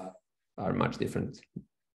stuff are much different.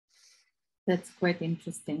 That's quite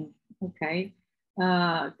interesting. Okay.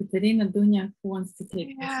 Karatina, Dunya, who wants to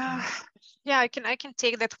take this one? Yeah, I can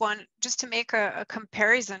take that one. Just to make a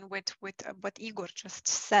comparison with what Igor just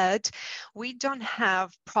said, we don't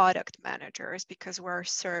have product managers because we're a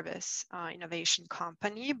service innovation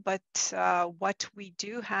company, but what we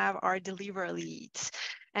do have are delivery leads.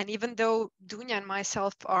 And even though Dunya and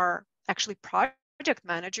myself are actually project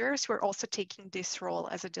managers, we're also taking this role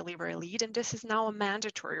as a delivery lead, and this is now a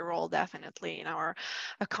mandatory role definitely in our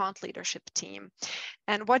account leadership team.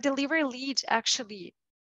 And what delivery lead actually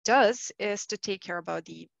does is to take care about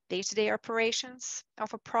the day-to-day operations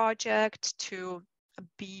of a project, to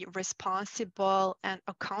be responsible and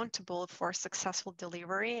accountable for successful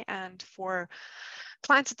delivery and for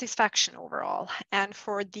client satisfaction overall. And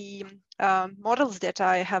for the models that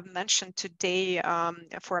I have mentioned today,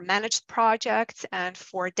 for managed projects and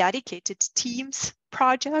for dedicated teams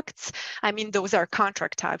projects, I mean, those are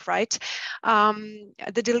contract type, right?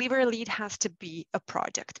 The delivery lead has to be a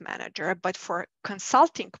project manager, but for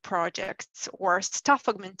consulting projects or staff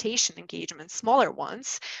augmentation engagements, smaller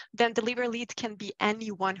ones, then delivery lead can be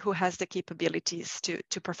anyone who has the capabilities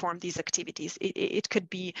to perform these activities. It could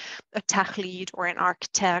be a tech lead or an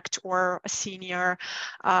architect or a senior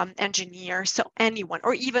engineer, so anyone,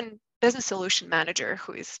 or even business solution manager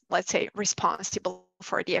who is, let's say, responsible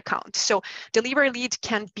for the account. So delivery lead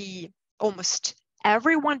can be almost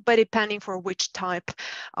everyone, but depending for which type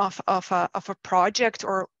of a project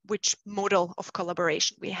or which model of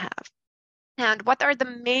collaboration we have. And what are the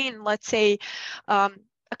main, let's say,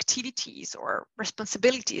 activities or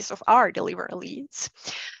responsibilities of our delivery leads?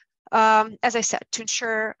 As I said, to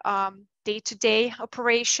ensure day-to-day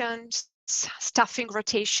operations, staffing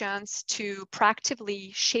rotations, to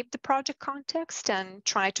proactively shape the project context and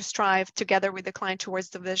try to strive together with the client towards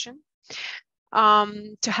the vision.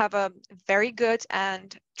 To have a very good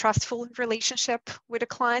and trustful relationship with the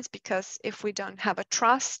clients, because if we don't have a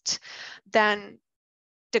trust, then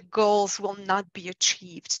the goals will not be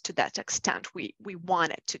achieved to that extent we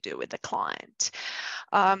wanted to do with the client.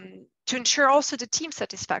 To ensure also the team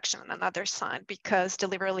satisfaction on another side, because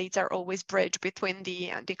delivery leads are always bridge between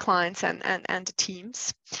the clients and the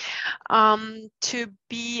teams. To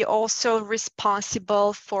be also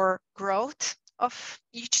responsible for growth of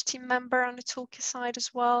each team member on the Zuhlke side as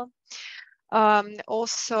well.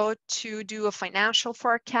 Also to do a financial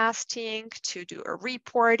forecasting, to do a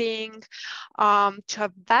reporting,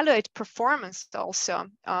 to evaluate performance also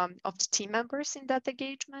of the team members in that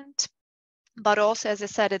engagement. But also, as I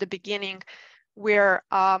said at the beginning, we're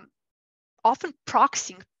often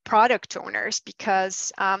proxying product owners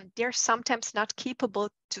because they're sometimes not capable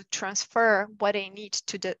to transfer what they need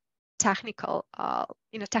to the technical,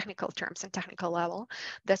 in a technical terms and technical level.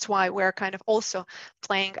 That's why we're kind of also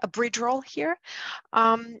playing a bridge role here.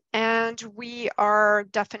 And we are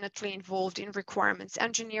definitely involved in requirements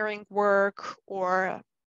engineering work or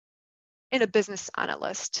in a business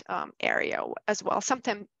analyst area as well,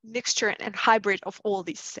 sometimes mixture and hybrid of all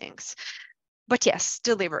these things. But yes,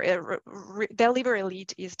 delivery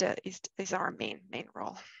lead is our main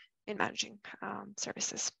role in managing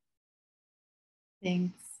services.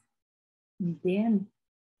 Thanks. Dan,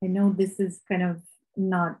 I know this is kind of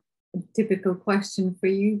not a typical question for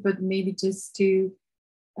you, but maybe just to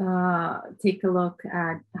take a look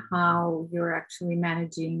at how you're actually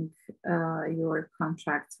managing your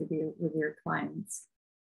contracts with your clients.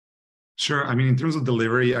 Sure. I mean, in terms of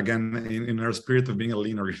delivery, again, in our spirit of being a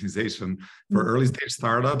lean organization, for early stage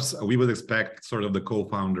startups, we would expect sort of the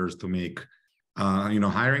co-founders to make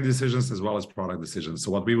hiring decisions as well as product decisions.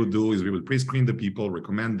 So what we would do is we would pre-screen the people,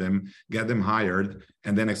 recommend them, get them hired,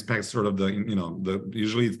 and then expect sort of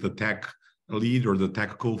usually it's the tech lead or the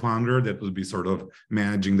tech co-founder that would be sort of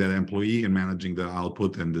managing that employee and managing the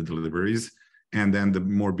output and the deliveries. And then the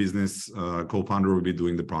more business co-founder would be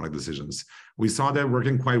doing the product decisions. We saw that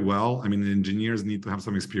working quite well. I mean, the engineers need to have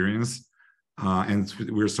some experience and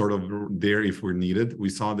we're sort of there if we're needed. We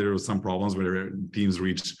saw there were some problems where teams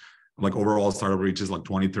reached, like overall startup reaches like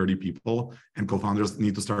 20, 30 people, and co-founders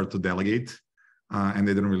need to start to delegate. and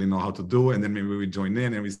they didn't really know how to do. And then maybe we join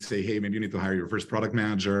in and we say, hey, maybe you need to hire your first product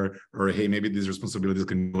manager, or hey, maybe these responsibilities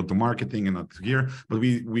can go to marketing and not to here. But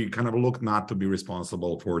we kind of look not to be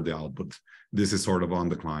responsible for the output. This is sort of on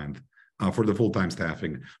the client for the full-time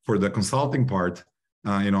staffing. For the consulting part,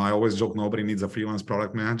 I always joke, nobody needs a freelance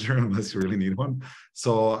product manager unless you really need one.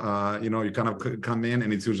 So, you kind of come in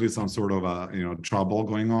and it's usually some sort of, trouble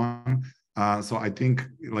going on. So I think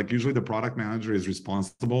usually the product manager is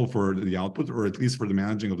responsible for the output, or at least for the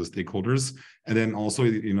managing of the stakeholders. And then also,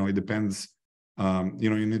 it depends, you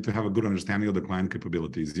need to have a good understanding of the client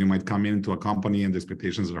capabilities. You might come into a company and the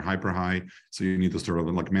expectations are hyper high. So you need to sort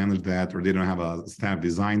of manage that, or they don't have a staff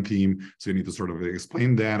design team. So you need to sort of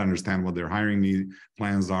explain that, understand what their hiring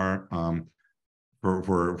plans are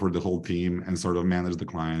for the whole team, and sort of manage the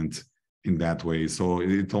client in that way. So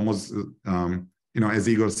it almost, as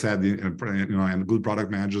Igor said, and good product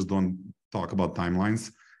managers don't talk about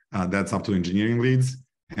timelines. That's up to engineering leads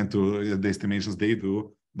and to the estimations they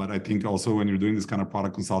do. But I think also when you're doing this kind of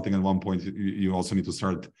product consulting, at one point, you also need to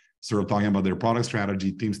start sort of talking about their product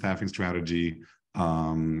strategy, team staffing strategy,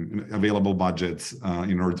 available budgets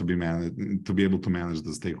in order to be able to manage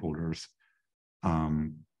the stakeholders.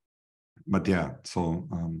 But yeah, so.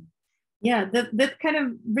 Yeah, that kind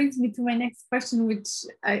of brings me to my next question, which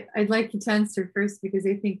I'd like you to answer first, because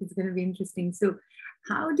I think it's going to be interesting. So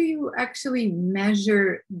how do you actually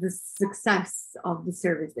measure the success of the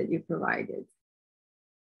service that you provided?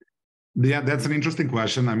 Yeah, that's an interesting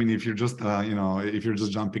question. I mean, if you're just, if you're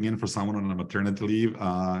just jumping in for someone on a maternity leave,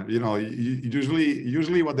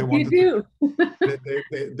 usually what they want to do,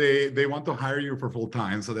 they want to hire you for full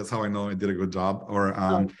time. So that's how I know I did a good job. Or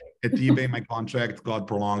at eBay, my contract got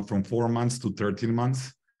prolonged from 4 months to 13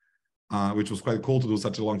 months, which was quite cool to do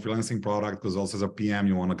such a long freelancing product, because also as a PM,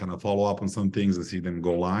 you want to kind of follow up on some things and see them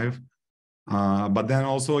go live. But then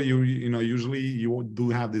also usually you do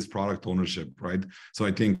have this product ownership, right? So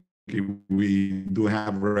I think we do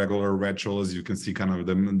have regular retros. You can see kind of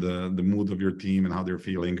the mood of your team and how they're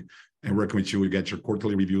feeling, and working with you get your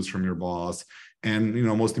quarterly reviews from your boss. And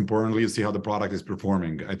most importantly, you see how the product is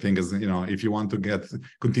performing. I think if you want to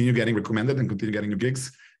continue getting recommended and continue getting new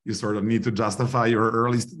gigs, you sort of need to justify your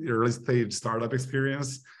early stage startup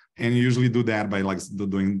experience. And you usually do that by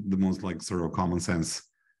doing the most sort of common sense,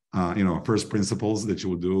 first principles that you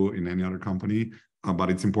would do in any other company.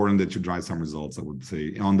 But it's important that you drive some results, I would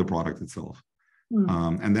say, on the product itself.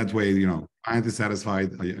 And that way, client is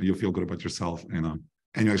satisfied, you feel good about yourself,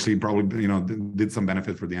 and you actually probably, did some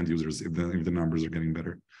benefit for the end users if the numbers are getting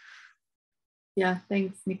better. Yeah,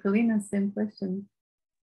 thanks. Nikolina, same question.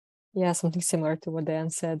 Yeah, something similar to what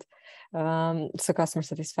Dan said. So customer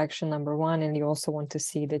satisfaction, number one, and you also want to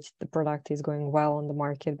see that the product is going well on the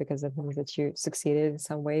market, because that means that you succeeded in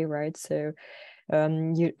some way, right? So I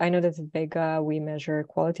know that at Vega, we measure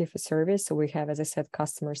quality of a service. So we have, as I said,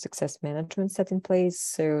 customer success management set in place.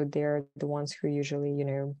 So they're the ones who usually,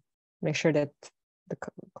 make sure that the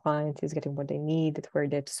client is getting what they need, that we're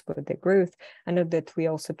there to support their growth. I know that we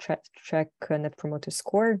also track Net Promoter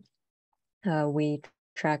Score. We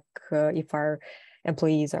track if our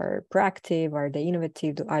employees are proactive, are they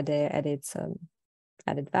innovative, are they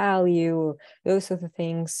added value, those sort of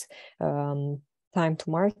things. Time to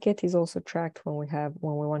market is also tracked when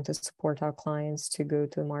we want to support our clients to go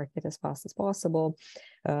to the market as fast as possible,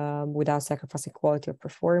 without sacrificing quality of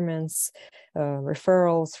performance.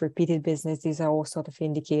 Referrals, repeated business, these are all sort of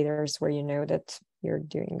indicators where you know that you're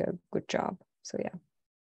doing a good job. So yeah,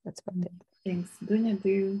 that's about it. Thanks. Dunya, do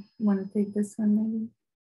you want to take this one maybe?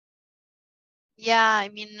 Yeah, I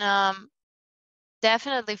mean,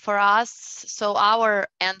 definitely for us, so our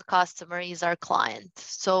end customer is our client.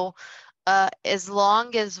 So as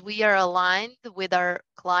long as we are aligned with our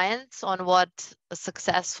clients on what a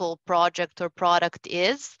successful project or product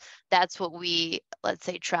is, that's what we, let's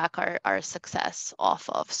say, track our success off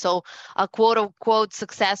of. So a quote unquote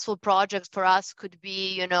successful project for us could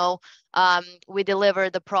be, we deliver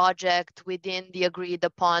the project within the agreed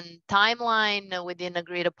upon timeline, within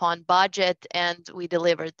agreed upon budget, and we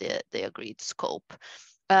deliver the agreed scope.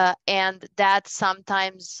 And that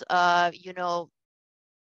sometimes,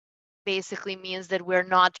 basically means that we're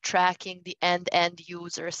not tracking the end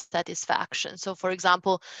user satisfaction. So for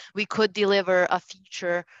example, we could deliver a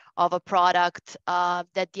feature of a product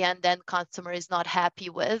that the end customer is not happy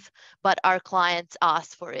with, but our clients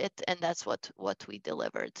asked for it, and that's what we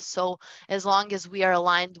delivered. So as long as we are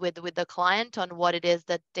aligned with the client on what it is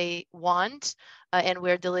that they want, and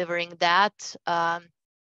we're delivering that,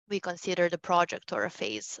 we consider the project or a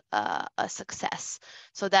phase a success.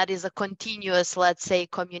 So that is a continuous, let's say,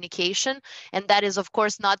 communication. And that is, of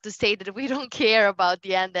course, not to say that we don't care about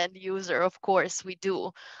the end user. Of course, we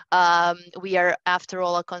do. We are, after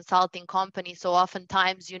all, a consulting company. So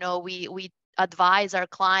oftentimes, you know, we advise our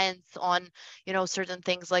clients on, you know, certain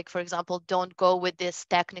things like, for example, don't go with this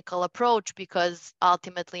technical approach because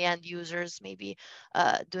ultimately end users maybe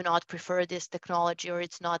do not prefer this technology, or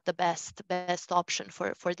it's not the best option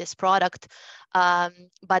for this product.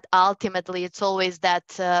 But ultimately, it's always that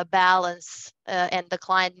balance, and the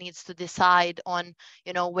client needs to decide on,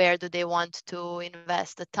 you know, where do they want to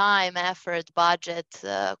invest the time, effort, budget,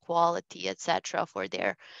 quality, etc., for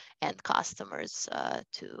their end customers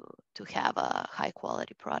to have a high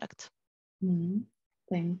quality product.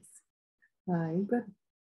 Thanks. Good.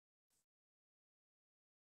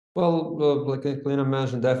 Well, like Nikolina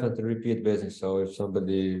mentioned, definitely repeat business. So if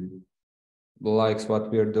somebody likes what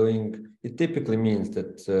we are doing, it typically means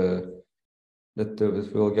that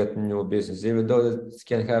we'll get new business, even though it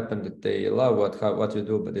can happen that they love what you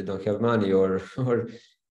do, but they don't have money, or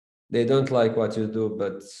they don't like what you do,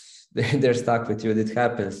 but they're stuck with you. It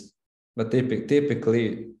happens. But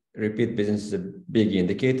typically, repeat business is a big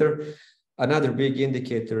indicator. Another big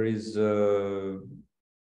indicator is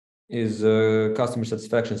customer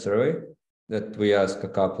satisfaction survey that we ask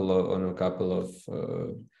on a couple of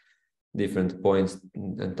different points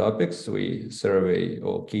and topics. We survey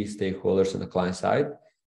all key stakeholders on the client side.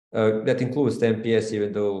 That includes the NPS,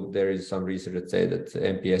 even though there is some research that say that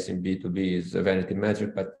NPS in B2B is a vanity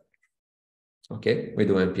metric, but okay, we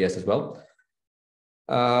do NPS as well.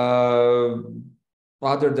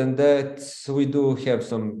 Other than that, we do have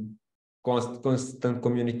some constant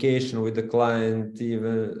communication with the client,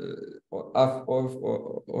 even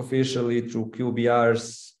officially through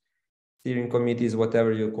QBRs, steering committees,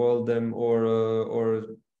 whatever you call them, or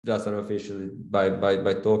just unofficially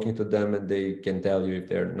by talking to them, and they can tell you if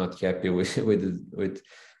they're not happy with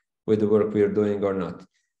the work we are doing or not.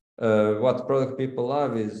 What product people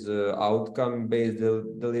love is outcome-based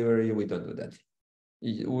delivery. We don't do that.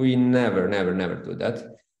 We never do that.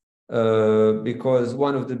 Because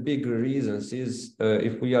one of the big reasons is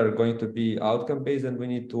if we are going to be outcome-based, then we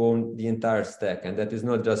need to own the entire stack, and that is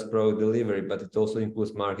not just product delivery, but it also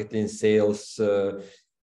includes marketing, sales,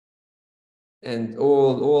 and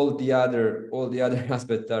all the other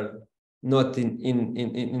aspects are not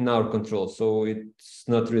in our control. So it's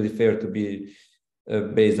not really fair to be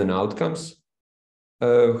based on outcomes.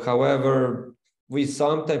 However, we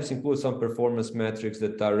sometimes include some performance metrics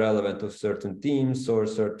that are relevant to certain teams or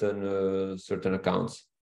certain accounts.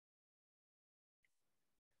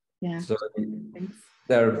 Yeah. So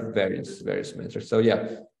there are various metrics. So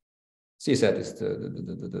yeah, CSAT is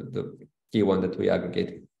the key one that we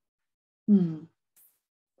aggregate.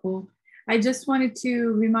 Cool. I just wanted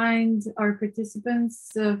to remind our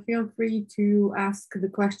participants, feel free to ask the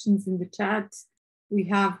questions in the chat. We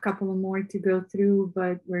have a couple more to go through,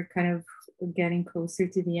 but we're kind of getting closer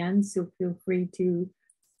to the end. So feel free to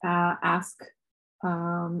ask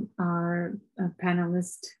our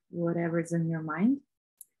panelist whatever's in your mind.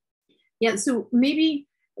 Yeah, so maybe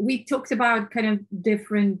we talked about kind of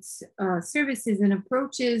different services and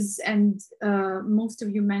approaches, and most of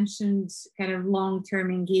you mentioned kind of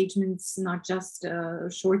long-term engagements, not just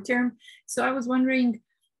short-term. So I was wondering,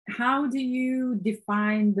 how do you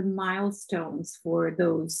define the milestones for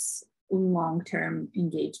those long-term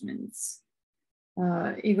engagements?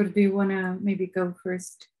 Igor, do you want to maybe go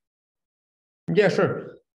first? Yeah,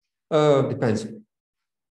 sure. Depends.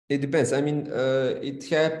 It depends. I mean, it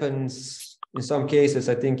happens in some cases.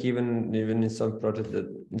 I think even in some projects,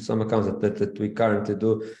 in some accounts that we currently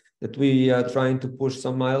do, that we are trying to push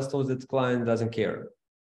some milestones that the client doesn't care.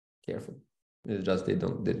 Careful. It's just they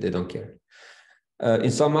don't care.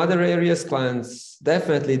 In some other areas, clients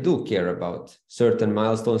definitely do care about certain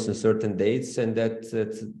milestones and certain dates, and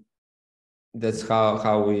that's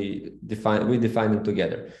how we define them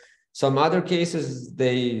together. Some other cases,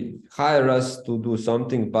 they hire us to do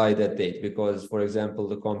something by that date because, for example,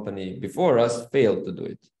 the company before us failed to do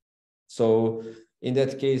it. So in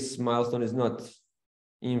that case, milestone is not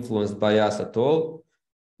influenced by us at all.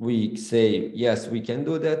 We say, yes, we can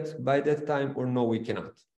do that by that time, or no, we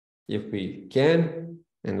cannot. If we can,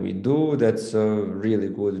 and we do, that's a really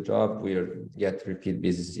good job. We get repeat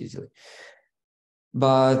business easily.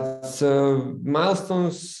 But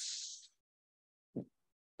milestones,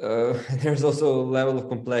 there's also a level of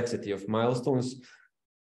complexity of milestones.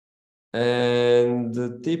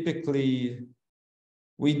 And typically,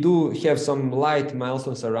 we do have some light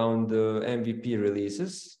milestones around MVP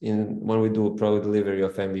releases when we do product delivery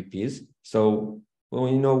of MVPs. So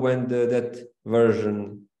we know when that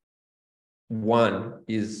version 1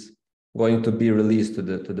 is going to be released to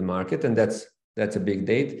the market, and that's a big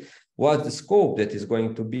date. What the scope that is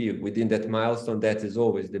going to be within that milestone, that is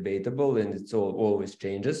always debatable, and it's always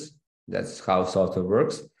changes. That's how software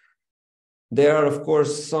works. There are, of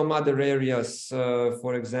course, some other areas,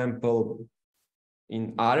 for example,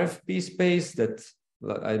 in RFP space that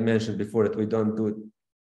I mentioned before that we don't do it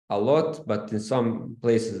a lot, but in some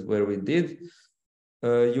places where we did,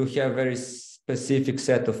 you have very specific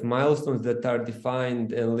set of milestones that are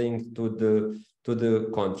defined and linked to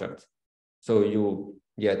the contract. So you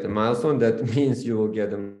get a milestone, that means you will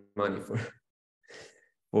get the money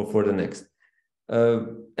for the next.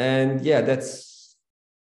 And yeah, that's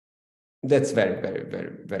very, very,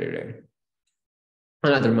 very, very rare.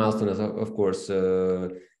 Another milestone is, of course,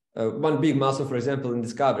 one big milestone, for example, in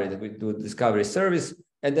discovery, that we do discovery service.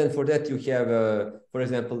 And then for that, you have, for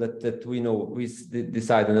example, that we know we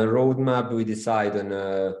decide on a roadmap, we decide on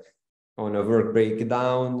a work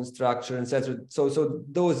breakdown structure, etc. So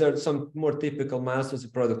those are some more typical milestones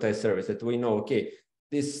of productized service that we know, okay,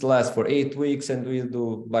 this lasts for 8 weeks, and we'll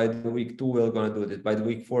do by the week 2, we're going to do this. By the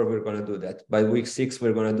week 4, we're going to do that. By week 6,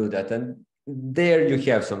 we're going to do that. And there you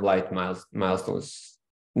have some light milestones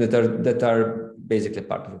that are basically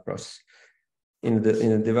part of the process. In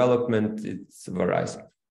the development, it's varies.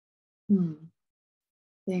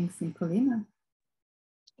 Thanks, Nikolina.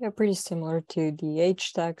 Yeah, pretty similar to the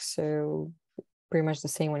HTAC. So pretty much the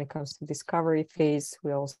same when it comes to discovery phase.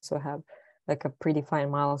 We also have like a predefined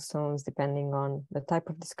milestones depending on the type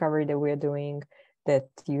of discovery that we're doing, that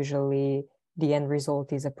usually the end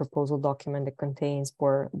result is a proposal document that contains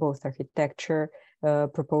for both architecture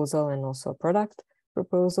proposal and also product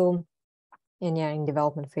proposal. And yeah, in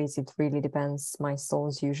development phase, it really depends.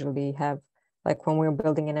 Milestones usually have, like when we're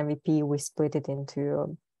building an MVP, we split it into a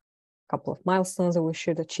couple of milestones that we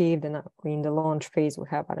should achieve. And in the launch phase, we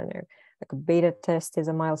have, I don't know, like a beta test is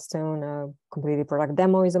a milestone, a completed product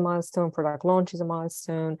demo is a milestone, product launch is a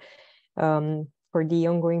milestone. For the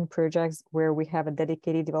ongoing projects where we have a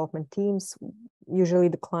dedicated development teams, usually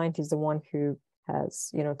the client is the one who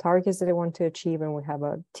has, targets that they want to achieve, and we have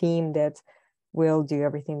a team that will do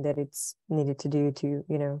everything that it's needed to do to,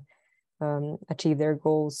 achieve their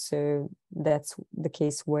goals. So that's the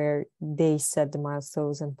case where they set the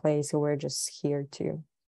milestones in place. So we're just here to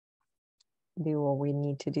do what we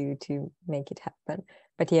need to do to make it happen.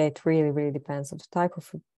 But yeah, it really, really depends on the type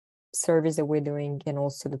of service that we're doing, and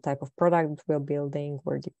also the type of product we're building,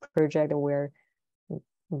 or the project that we're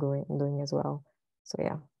doing as well. So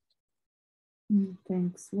yeah.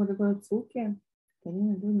 Thanks. What about Zuhlke?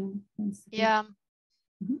 Yeah.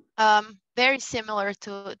 Very similar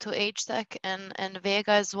to HTAC and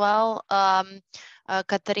Vega as well.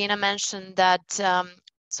 Karatina mentioned that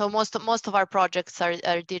so most of our projects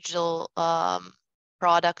are digital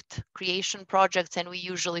product creation projects, and we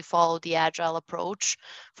usually follow the agile approach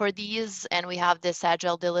for these, and we have this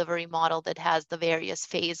agile delivery model that has the various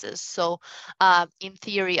phases. So in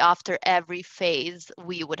theory, after every phase,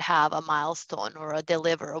 we would have a milestone or a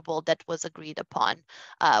deliverable that was agreed upon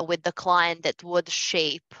with the client that would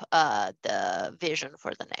shape the vision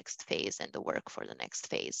for the next phase and the work for the next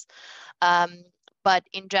phase. But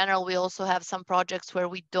in general, we also have some projects where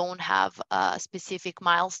we don't have specific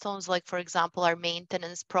milestones. Like, for example, our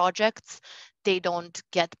maintenance projects, they don't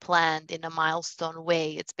get planned in a milestone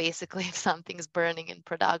way. It's basically if something's burning in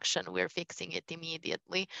production, we're fixing it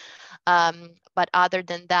immediately. But other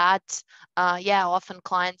than that, yeah, often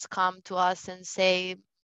clients come to us and say,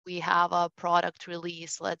 we have a product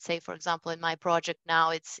release. Let's say, for example, in my project now,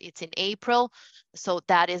 it's in April. So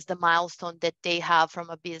that is the milestone that they have from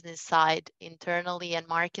a business side internally and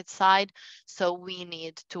market side. So we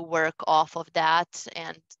need to work off of that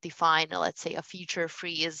and define, let's say, a feature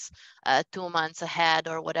freeze 2 months ahead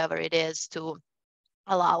or whatever it is, to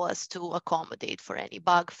allow us to accommodate for any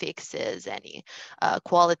bug fixes, any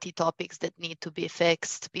quality topics that need to be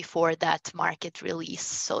fixed before that market release,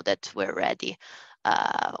 so that we're ready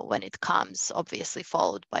when it comes, obviously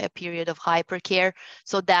followed by a period of hypercare.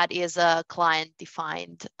 So that is a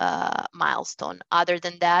client-defined milestone. Other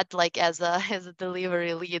than that, like as a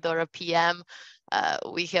delivery lead or a PM,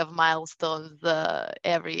 we have milestones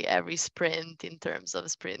every sprint in terms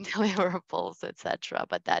of sprint deliverables, etc.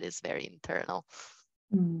 But that is very internal.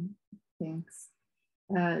 Thanks.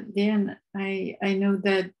 Dan, I know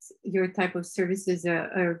that your type of services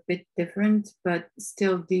are a bit different, but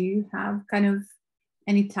still, do you have kind of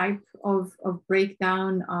any type of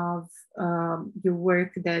breakdown of your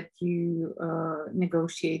work that you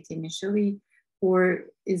negotiate initially, or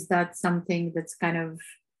is that something that's kind of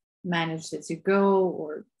managed as you go,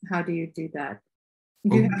 or how do you do that?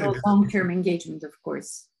 You have a long-term engagement, of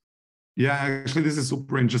course. Yeah, actually, this is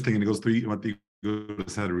super interesting, and it goes to what you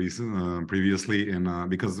said previously. And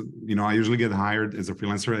because I usually get hired as a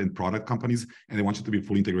freelancer in product companies, and they want you to be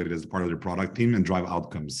fully integrated as part of their product team and drive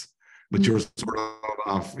outcomes. But you're sort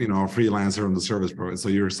of a freelancer on the service provider, so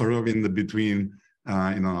you're sort of in the between,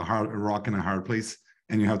 a rock and a hard place,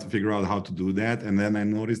 and you have to figure out how to do that. And then I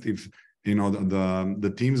noticed if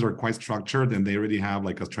the teams are quite structured and they already have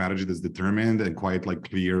like a strategy that's determined and quite like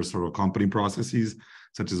clear sort of company processes,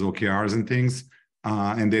 such as OKRs and things.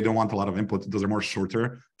 And they don't want a lot of input. Those are more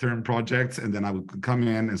shorter term projects. And then I would come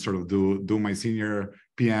in and sort of do my senior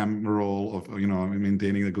PM role of,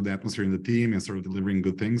 maintaining a good atmosphere in the team and sort of delivering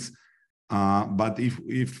good things. But if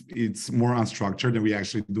it's more unstructured, then we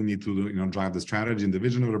actually do need to, drive the strategy and the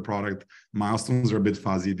vision of the product. Milestones are a bit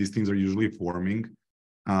fuzzy. These things are usually forming.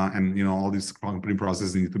 And, all these company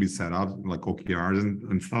processes need to be set up, like OKRs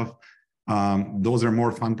and stuff. Those are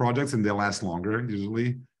more fun projects and they last longer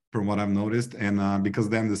usually, from what I've noticed. And because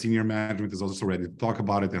then the senior management is also ready to talk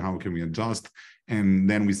about it and how can we adjust. And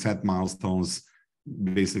then we set milestones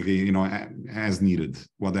basically, as needed,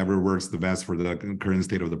 whatever works the best for the current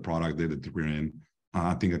state of the product that we're in.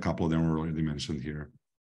 I think a couple of them were already mentioned here.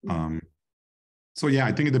 So yeah,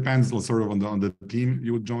 I think it depends sort of on the team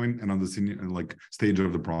you would join and on the senior stage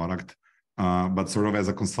of the product. But sort of as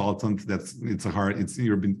a consultant,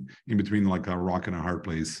 you're in between like a rock and a hard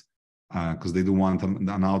place, because they do want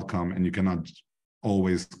an outcome, and you cannot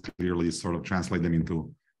always clearly sort of translate them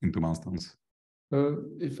into milestones.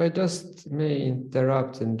 If I just may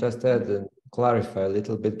interrupt and just add and clarify a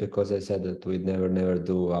little bit, because I said that we never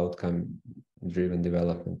do outcome-driven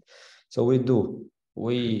development. So we do.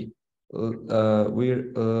 We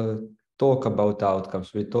talk about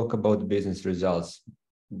outcomes. We talk about business results.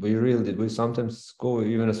 We sometimes go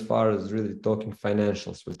even as far as really talking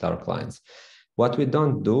financials with our clients. What we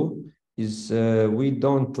don't do is we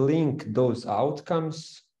don't link those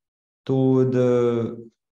outcomes to the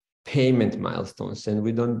payment milestones, and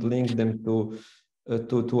we don't link them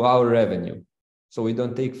to our revenue. So we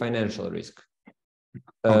don't take financial risk.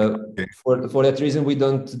 For that reason, we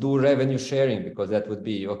don't do revenue sharing, because that would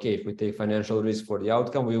be okay. If we take financial risk for the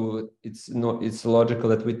outcome, it's logical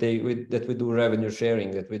that we do revenue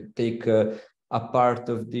sharing, that we take a part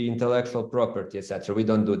of the intellectual property, etc. We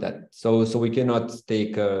don't do that. So we cannot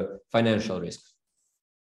take financial risk.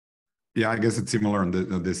 Yeah, I guess it's similar on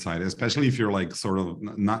this side, especially if you're like sort of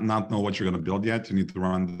not know what you're going to build yet. You need to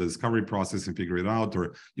run the discovery process and figure it out,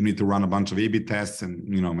 or you need to run a bunch of A/B tests, and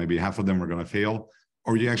maybe half of them are going to fail.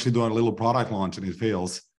 Or you actually do a little product launch and it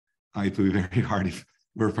fails. It will be very hard if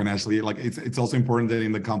we're financially it's also important that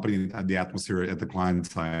in the company, at the atmosphere at the client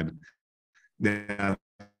side, the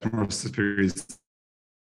atmosphere is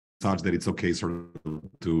such that it's okay sort of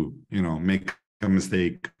to make a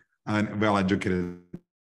mistake, and well-educated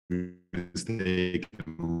mistake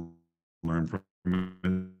and learn from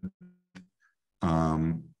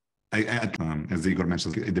it. As Igor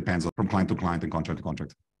mentioned, it depends from client to client and contract to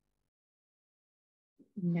contract.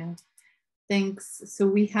 Yeah, thanks. So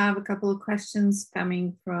we have a couple of questions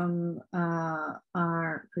coming from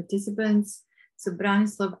our participants. So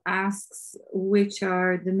Branislav asks, which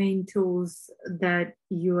are the main tools that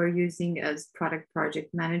you are using as product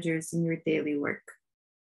project managers in your daily work?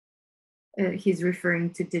 He's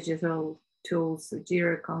referring to digital tools, so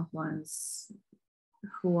Jira, Confluence.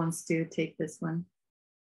 Who wants to take this one?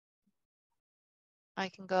 I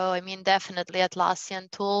can go. I mean, definitely Atlassian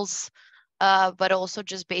tools, but also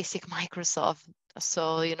just basic Microsoft.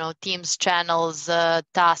 So, Teams channels,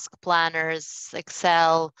 task planners,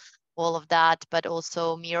 Excel, all of that, but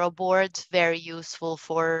also Miro board, very useful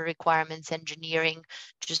for requirements engineering,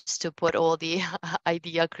 just to put all the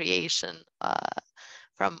idea creation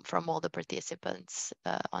from all the participants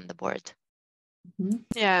on the board. Mm-hmm.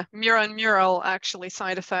 Yeah, Miro and Mural, actually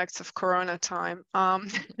side effects of Corona time.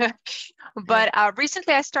 But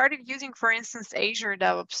recently I started using, for instance, Azure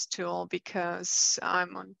DevOps tool, because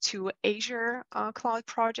I'm on 2 Azure cloud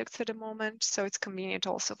projects at the moment. So it's convenient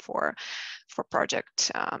also for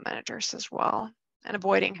project managers as well, and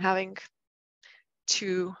avoiding having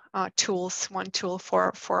 2 tools, 1 tool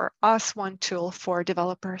for us, 1 tool for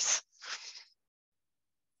developers.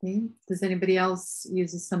 Okay. Does anybody else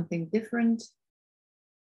use something different?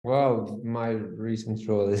 Well, my recent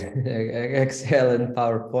role is Excel and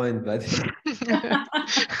PowerPoint, but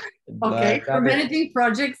okay, for managing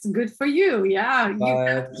projects, good for you. Yeah,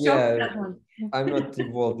 I'm not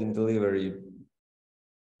involved in delivery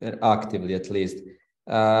actively, at least.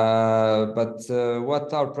 But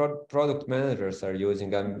what our product managers are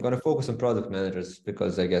using, I'm going to focus on product managers,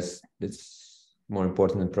 because I guess it's more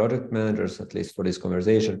important than project managers, at least for this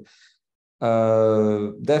conversation.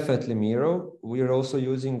 Definitely Miro. We're also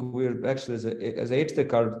using, we're actually as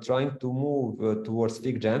HTech are trying to move towards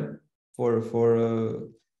FigJam for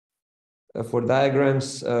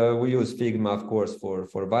diagrams. We use Figma, of course, for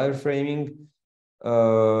wireframing.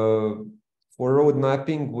 For road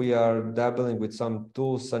mapping, we are dabbling with some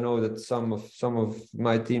tools. I know that some of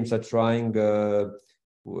my teams are trying a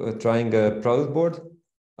product board.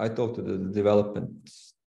 I talked to the development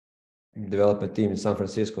team in San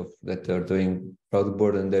Francisco that are doing product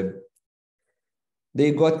board, and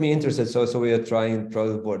they got me interested. So we are trying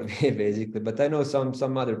product board basically. But I know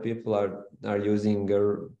some other people are using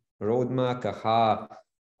Roadmap, Aha.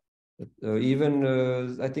 Even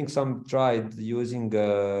I think some tried using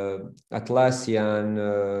Atlassian,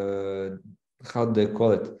 how do they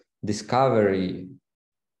call it? Discovery,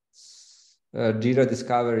 Jira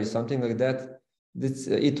Discovery, something like that.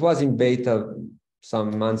 It was in beta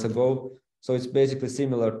some months ago, so it's basically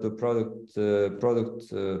similar to product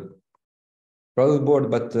board,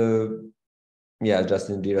 but yeah, just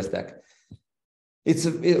in Jira stack.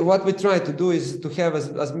 What we try to do is to have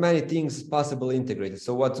as many things as possible integrated.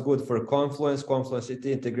 So what's good for Confluence is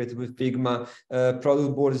integrated with Figma.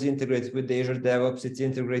 Product board is integrated with Azure DevOps. It's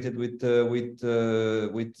integrated with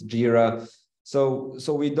Jira.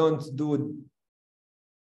 So we don't do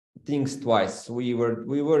things twice. We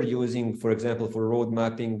were using, for example, for road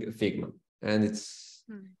mapping Figma, and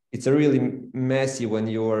it's a really messy when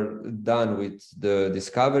you're done with the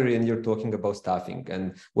discovery and you're talking about staffing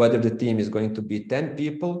and whether the team is going to be 10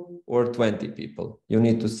 people or 20 people. You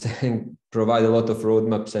need to provide a lot of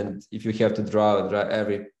roadmaps, and if you have to draw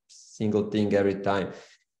every single thing every time,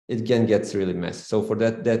 it can get really messy. So for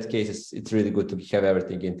that case, it's really good to have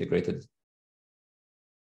everything integrated.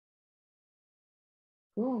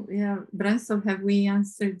 Cool. Yeah, Branislav, have we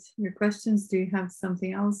answered your questions? Do you have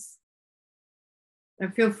something else?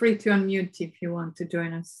 Feel free to unmute if you want to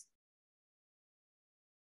join us.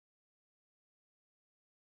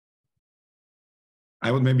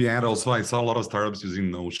 I would maybe add also, I saw a lot of startups using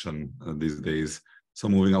Notion these days. So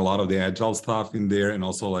moving a lot of the agile stuff in there, and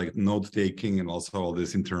also like note taking, and also all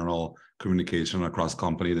this internal communication across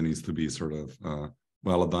company that needs to be sort of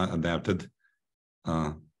well adapted.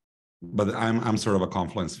 But I'm sort of a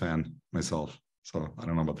Confluence fan myself, so I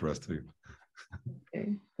don't know about the rest of you.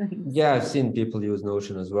 Okay, thanks. Yeah, I've seen people use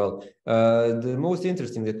Notion as well. The most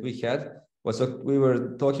interesting that we had was we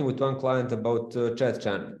were talking with one client about chat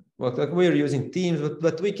channel. Well, like we're using Teams,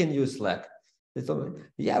 but we can use Slack. They told me,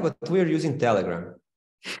 yeah, but we're using Telegram.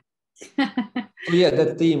 So yeah,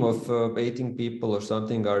 that team of 18 people or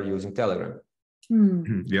something are using Telegram.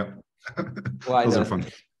 Yeah. Why Those not? are fun.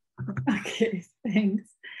 Okay, thanks.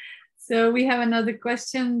 So we have another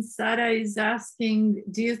question. Sara is asking,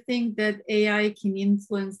 do you think that AI can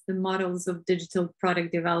influence the models of digital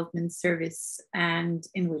product development service, and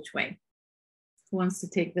in which way? Who wants to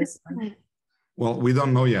take this one? Well, we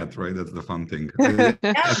don't know yet, right? That's the fun thing. Yeah,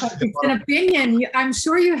 but it's an opinion. I'm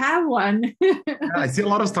sure you have one. I see a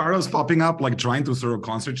lot of startups popping up, like trying to sort of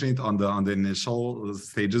concentrate on the initial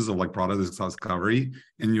stages of like product discovery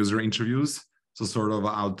and user interviews. So sort of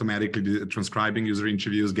automatically transcribing user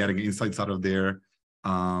interviews, getting insights out of there.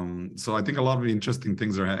 So I think a lot of interesting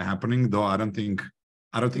things are happening, though I don't think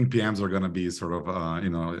PMs are going to be sort of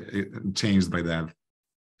changed by that.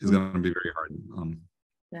 It's going to be very hard.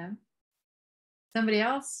 Yeah. Somebody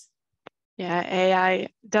else? Yeah, AI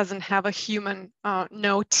doesn't have a human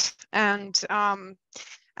note, and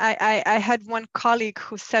I had one colleague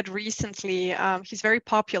who said recently, he's very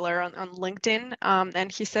popular on LinkedIn,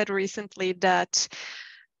 and he said recently that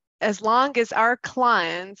as long as our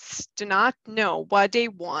clients do not know what they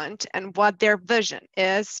want and what their vision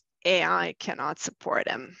is, AI cannot support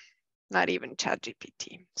them, not even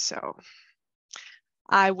ChatGPT. So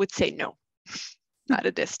I would say no, not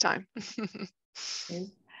at this time. Okay.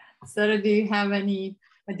 Sara, do you have any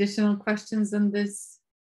additional questions on this?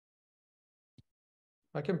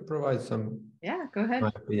 I can provide some. Yeah, go ahead.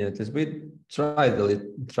 My opinion is we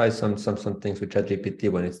tried some things with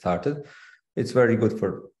ChatGPT when it started. It's very good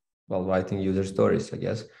for writing user stories, I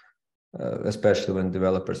guess, especially when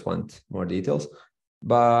developers want more details.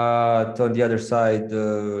 But on the other side,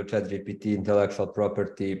 ChatGPT intellectual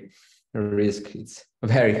property risk, it's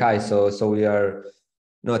very high. So we are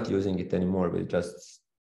not using it anymore. We just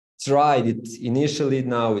tried it initially.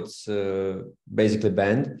 Now it's basically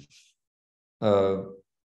banned.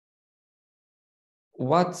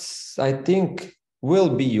 What I think will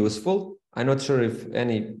be useful, I'm not sure if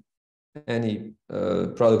any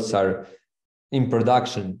products are in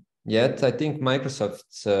production yet. I think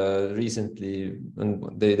Microsoft's recently,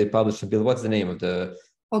 they published a bill. What's the name of the?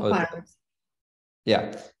 Copilot.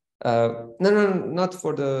 Yeah. No, not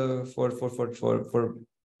for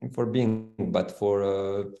Bing, but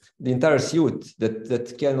for the entire suite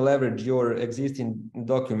that can leverage your existing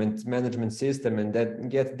document management system and that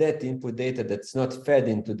get that input data that's not fed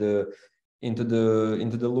into the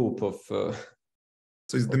loop of.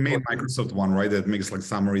 So it's the main Microsoft one, right? That makes like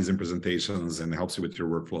summaries and presentations and helps you with your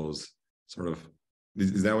workflows, sort of.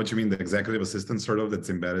 Is that what you mean? The executive assistant, sort of, that's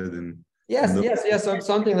embedded in. Yes,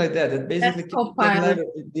 something like that. That basically can leverage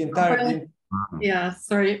the entire. Yeah,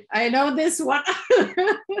 sorry, I know this one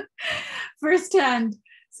firsthand.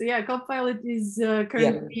 So yeah, Copilot is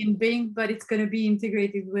currently in Bing, but it's going to be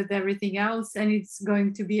integrated with everything else, and it's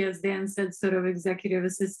going to be, as Dan said, sort of executive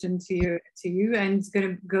assistant to you, and it's going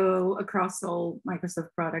to go across all Microsoft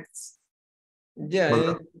products.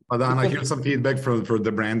 Yeah, but Anna, here's some feedback for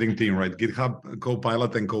the branding team, right? GitHub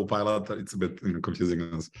Copilot and Copilot, it's a bit confusing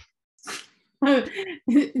us.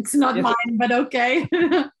 It's not mine, but okay.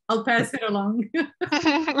 I'll pass it along.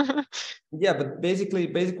 Yeah, but basically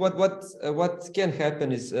what can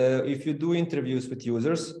happen is if you do interviews with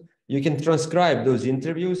users, you can transcribe those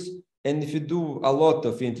interviews, and if you do a lot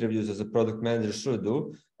of interviews, as a product manager should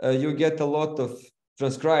do, you get a lot of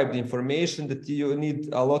transcribed information that you need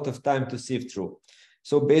a lot of time to sift through.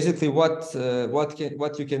 So basically, what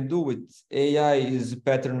you can do with AI is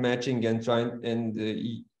pattern matching and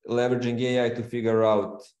leveraging AI to figure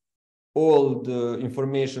out all the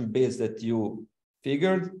information base that you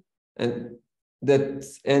figured, and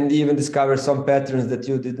even discover some patterns that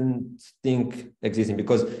you didn't think existing,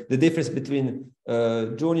 because the difference between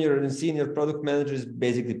junior and senior product managers is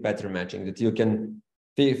basically pattern matching, that you can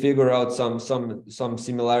figure out some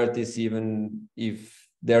similarities even if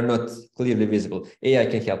they're not clearly visible. AI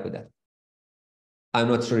can help with that. I'm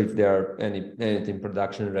not sure if there are anything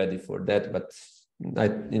production ready for that, but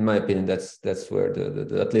in my opinion, that's where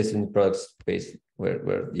the at least in the product space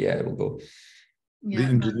where the AI will go. Yeah. The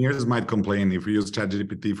engineers might complain if we use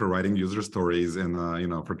ChatGPT for writing user stories and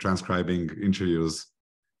for transcribing interviews.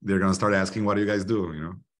 They're gonna start asking, "What do you guys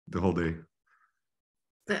do?" The whole day.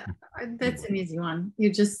 That's an easy one.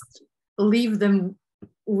 You just leave them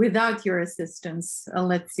without your assistance.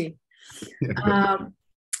 Let's see. Yeah.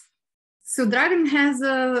 So Dragan has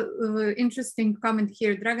a interesting comment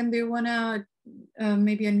here. Dragan, do you want to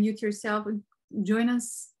maybe unmute yourself and join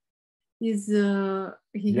us? He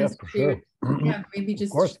has shared. Yeah, maybe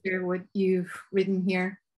just share what you've written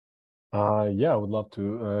here. Yeah, I would love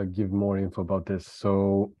to give more info about this.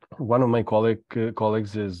 So one of my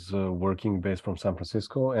colleagues is working based from San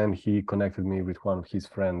Francisco, and he connected me with one of his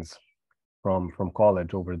friends from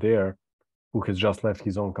college over there, who has just left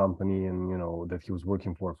his own company, and that he was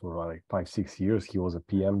working for like 5-6 years. He was a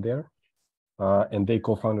PM there, and they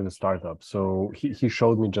co-founded a startup. So he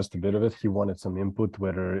showed me just a bit of it. He wanted some input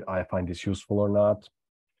whether I find this useful or not.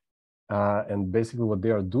 And basically what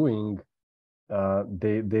they are doing,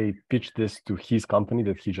 they pitched this to his company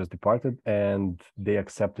that he just departed, and they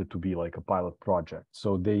accepted to be like a pilot project.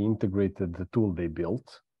 So they integrated the tool they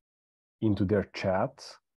built into their chat,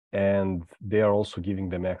 and they are also giving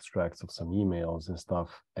them extracts of some emails and stuff.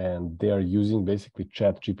 And they are using basically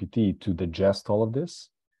ChatGPT to digest all of this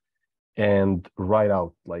and write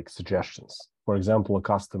out like suggestions. For example, a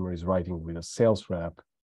customer is writing with a sales rep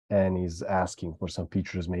and is asking for some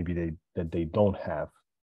features maybe that they don't have.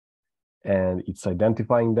 And it's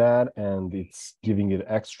identifying that, and it's giving it,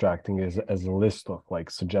 extracting as a list of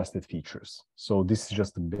like suggested features. So this is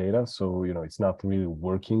just a beta, so it's not really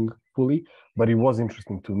working fully, but it was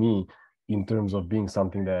interesting to me in terms of being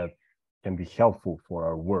something that can be helpful for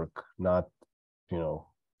our work, not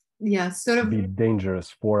sort of be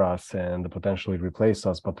dangerous for us and potentially replace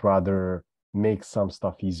us, but rather make some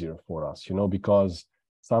stuff easier for us, because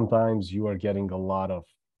sometimes you are getting a lot of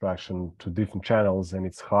traction to different channels, and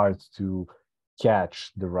it's hard to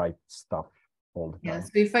catch the right stuff all the time. Yes,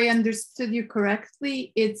 so if I understood you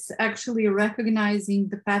correctly, it's actually recognizing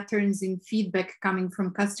the patterns in feedback coming from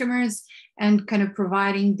customers and kind of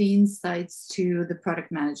providing the insights to the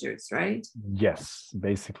product managers, right? Yes,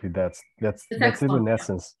 basically that's it in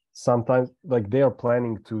essence. Sometimes like they are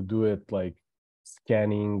planning to do it like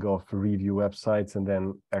scanning of review websites and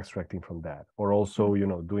then extracting from that, or also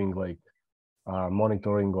doing like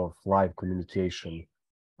monitoring of live communication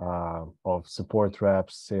of support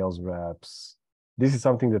reps, sales reps. This is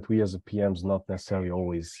something that we as a PMs not necessarily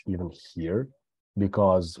always even hear,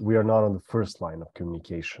 because we are not on the first line of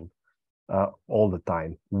communication all the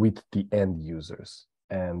time with the end users,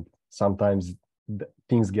 and sometimes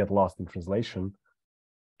things get lost in translation,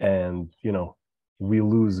 and we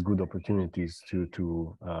lose good opportunities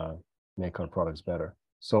to make our products better.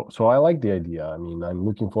 So I like the idea. I mean, I'm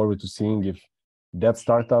looking forward to seeing if that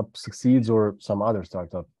startup succeeds or some other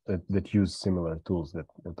startup that use similar tools that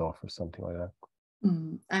offer something like that.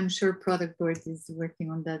 I'm sure Product Board is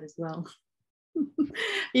working on that as well.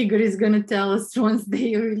 Igor is going to tell us once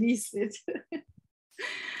they release it.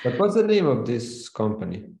 But what's the name of this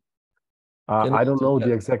company? I don't know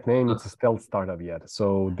the exact name. It's a stealth startup yet.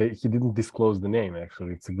 So he didn't disclose the name,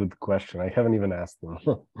 actually. It's a good question. I haven't even asked him.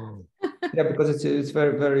 Yeah, because it's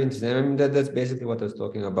very, very interesting. I mean, that's basically what I was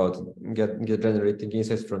talking about, get generating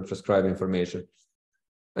insights from transcribed information.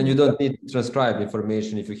 And you don't need transcribed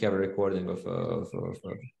information if you have a recording of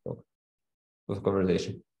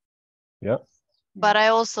conversation. Yeah. But I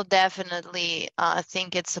also definitely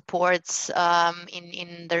think it supports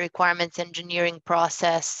in the requirements engineering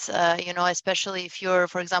process, especially if you're,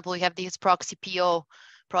 for example, you have these proxy PO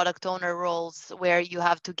product owner roles where you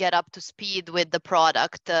have to get up to speed with the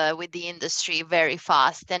product, with the industry very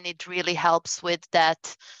fast. And it really helps with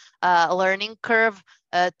that learning curve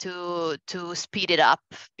to speed it up,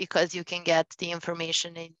 because you can get the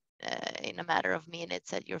information in a matter of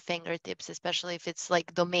minutes at your fingertips, especially if it's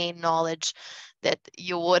like domain knowledge that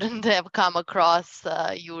you wouldn't have come across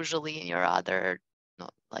usually in your other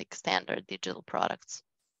like standard digital products.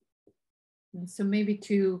 So maybe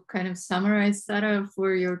to kind of summarize, Sara,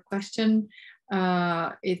 for your question,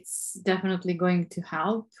 it's definitely going to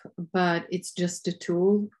help, but it's just a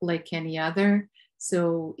tool like any other.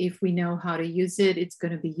 So if we know how to use it, it's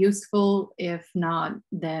going to be useful. If not,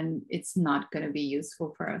 then it's not going to be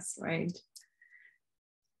useful for us, right?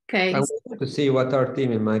 Okay. I want to see what our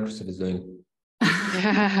team in Microsoft is doing.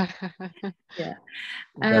 Yeah.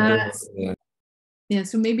 Yeah. Yeah,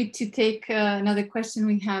 so maybe to take another question,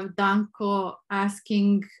 we have Danko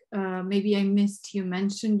asking, maybe I missed you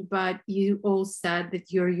mentioned, but you all said that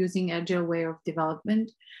you're using agile way of development.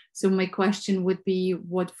 So my question would be,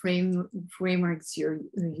 what frameworks you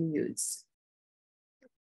use?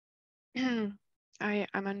 I'm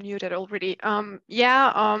unmuted already.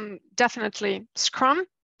 Definitely Scrum.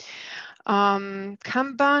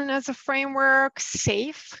 Kanban as a framework,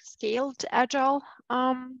 SAFe, Scaled Agile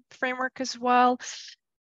framework as well.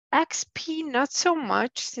 XP, not so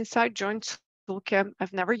much since I joined Zuhlke.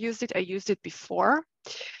 I've never used it. I used it before.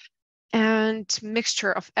 And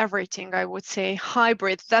mixture of everything, I would say.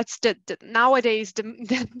 Hybrid, that's nowadays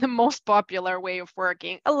the most popular way of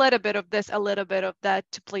working. A little bit of this, a little bit of that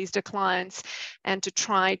to please the clients and to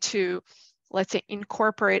try to, let's say,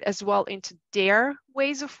 incorporate as well into their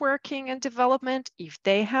ways of working and development, if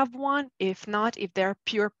they have one. If not, if they're a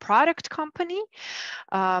pure product company,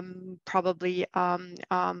 probably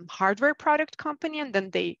hardware product company, and then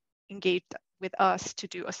they engage with us to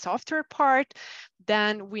do a software part,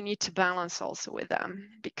 then we need to balance also with them,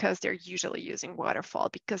 because they're usually using waterfall,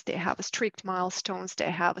 because they have a strict milestones,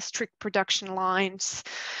 they have a strict production lines.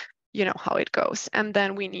 You know how it goes. And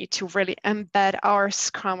then we need to really embed our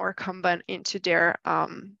Scrum or Kanban into their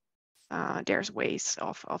ways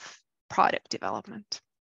of product development.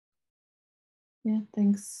 Yeah,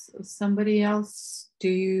 thanks. Somebody else, do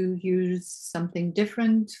you use something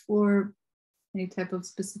different for any type of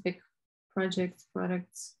specific projects,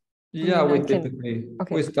 products? Yeah, we typically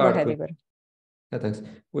we start. Go ahead, Igor. Yeah, thanks.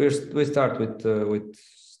 We start with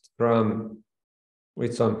Scrum,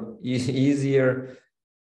 with some easier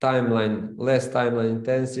timeline, less timeline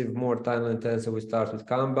intensive, more timeline intensive. We start with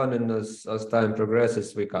Kanban, and as time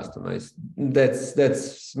progresses, we customize.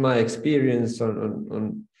 That's my experience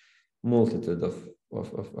on multitude of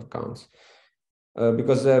accounts.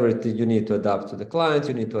 Because everything you need to adapt to the client,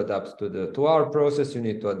 you need to adapt to our process, you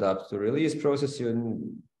need to adapt to release process.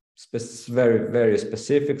 Very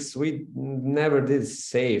specifics. We never did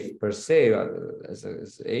SAFe per se as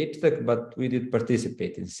HTech, but we did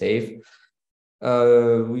participate in SAFe.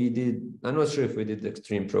 We did. I'm not sure if we did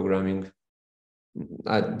extreme programming.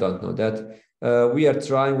 I don't know that. We are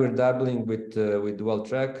trying. We're dabbling with dual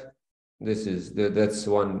track. That's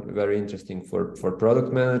one very interesting for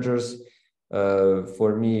product managers.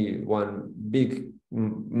 For me, one big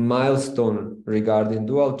milestone regarding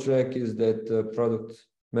dual track is that the product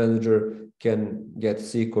manager can get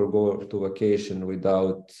sick or go to vacation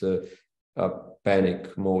without a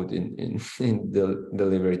panic mode in the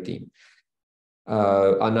delivery team.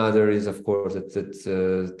 Another is, of course, that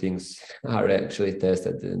things are actually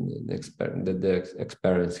tested and the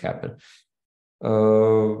experiments happen.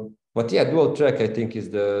 But yeah, dual track, I think, is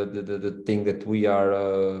the thing that we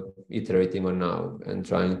are iterating on now and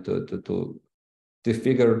trying to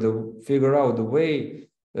figure out the way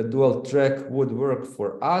the dual track would work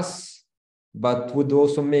for us but would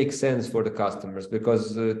also make sense for the customers,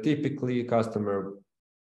 because typically customer,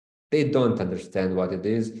 they don't understand what it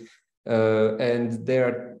is, and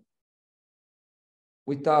they're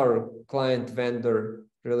with our client vendor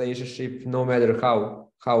relationship, no matter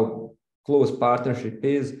how close partnership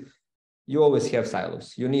is, you always have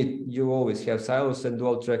silos. You always have silos, and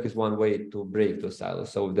dual track is one way to break those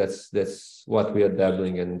silos. So that's what we are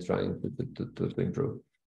dabbling and trying to improve.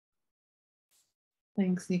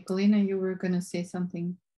 Thanks, Nikolina. You were going to say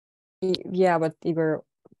something. Yeah, but Igor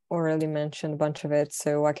already mentioned a bunch of it,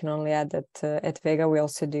 so I can only add that at Vega we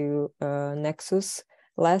also do Nexus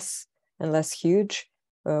less and less huge.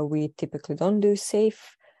 We typically don't do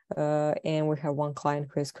safe, and we have one client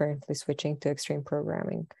who is currently switching to extreme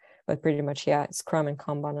programming. But pretty much, yeah, Scrum and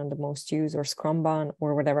Kanban are the most used, or Scrumban,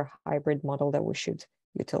 or whatever hybrid model that we should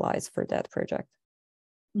utilize for that project.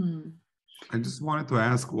 Mm. I just wanted to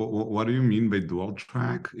ask, what do you mean by dual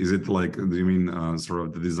track? Is it like, do you mean sort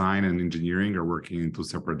of the design and engineering are working in two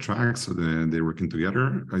separate tracks, so they're working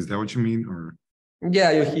together? Is that what you mean, or?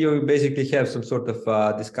 Yeah, you basically have some sort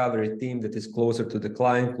of discovery team that is closer to the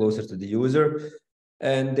client, closer to the user,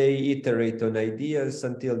 and they iterate on ideas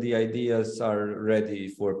until the ideas are ready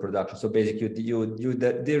for production. So basically, you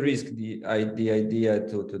de-risk the idea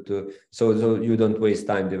so you don't waste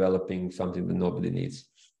time developing something that nobody needs.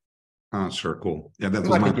 Sure, cool. Yeah, that was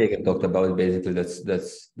Martin Kagan talked about it. Basically, that's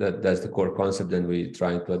the core concept, and we're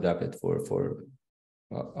trying to adapt it for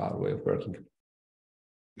our way of working.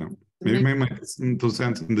 Yeah. Maybe my 2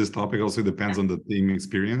 cents on this topic also depends on the team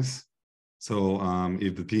experience. So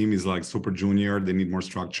if the team is like super junior, they need more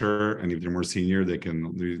structure, and if they're more senior, they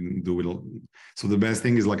can do it. So the best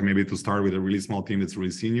thing is like maybe to start with a really small team that's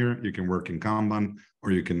really senior. You can work in Kanban,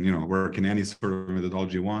 or you can work in any sort of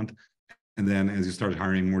methodology you want. And then as you start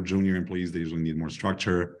hiring more junior employees, they usually need more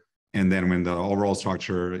structure. And then when the overall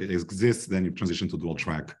structure exists, then you transition to dual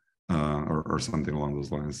track or something along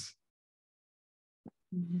those lines.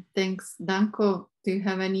 Thanks. Danko, do you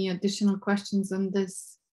have any additional questions on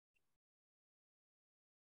this?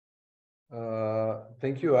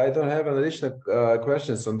 Thank you. I don't have an additional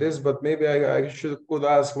questions on this, but maybe I could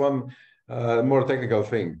ask one more technical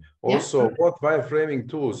thing. Also, yeah. What wireframing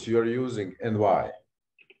tools you are using and why?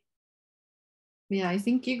 Yeah, I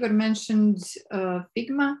think Igor mentioned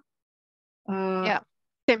Figma. Yeah,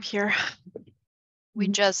 same here. We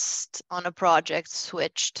just on a project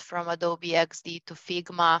switched from Adobe XD to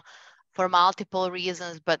Figma for multiple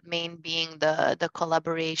reasons, but main being the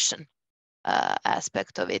collaboration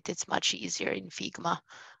aspect of it. It's much easier in Figma.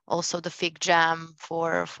 Also the FigJam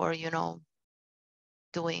for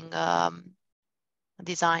doing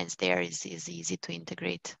designs there is easy to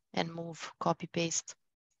integrate and move, copy paste.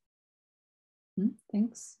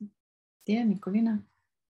 Thanks. Yeah, Nikolina.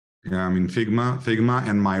 Yeah, I mean Figma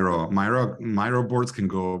and Miro boards can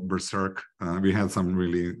go berserk. We had some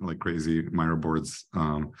really like crazy Miro boards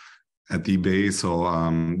at eBay.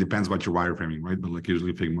 So depends what you're wireframing, right? But like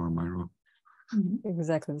usually Figma or Miro.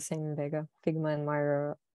 Exactly the same in Vega. Figma and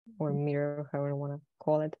Miro, or Miro, however you want to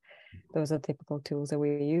call it. Those are typical tools that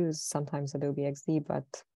we use. Sometimes Adobe XD, but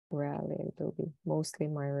rarely Adobe. Mostly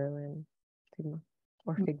Miro and Figma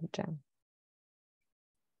or FigJam.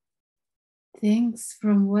 Thanks.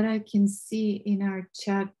 From what I can see in our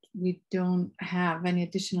chat, we don't have any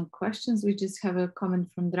additional questions. We just have a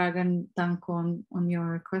comment from Dragan Danko on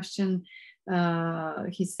your question.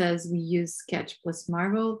 He says we use Sketch plus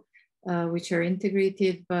Marvel, which are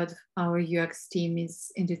integrated, but our UX team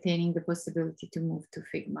is entertaining the possibility to move to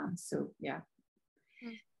Figma. So yeah.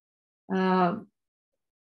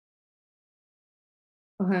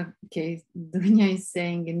 Okay, Dunya is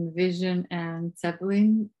saying InVision and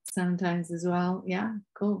Zeppelin sometimes as well. Yeah,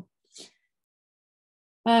 cool.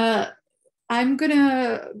 I'm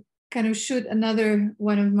gonna kind of shoot another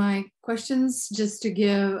one of my questions just to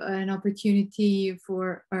give an opportunity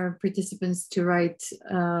for our participants to write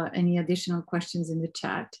any additional questions in the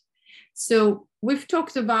chat. So we've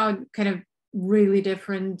talked about kind of really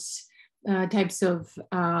different types of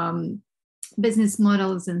business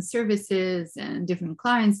models and services and different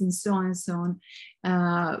clients and so on and so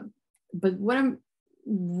on. But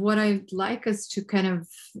what I'd like us to kind of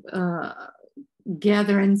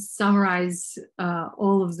gather and summarize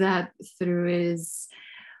all of that through is,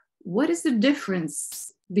 what is the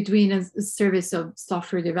difference between a service of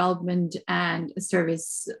software development and a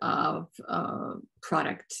service of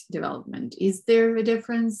product development? Is there a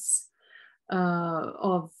difference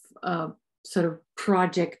of sort of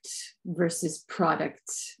project versus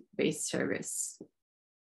product-based service?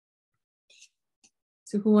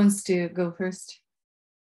 So who wants to go first?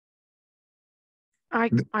 I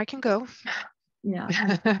can go. Yeah.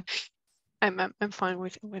 I'm fine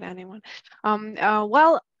with anyone.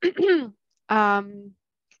 Well,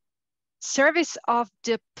 service of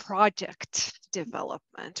the project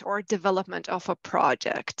development or development of a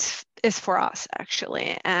project is for us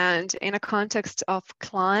actually, and in a context of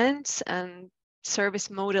clients and service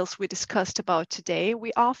models we discussed about today,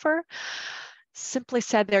 we offer. Simply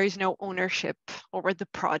said, there is no ownership over the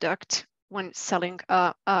product when selling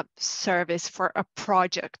a service for a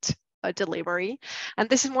project delivery. And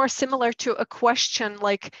this is more similar to a question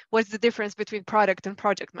like, what's the difference between product and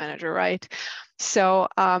project manager, right? So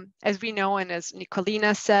as we know, and as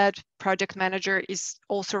Nikolina said, project manager is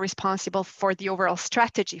also responsible for the overall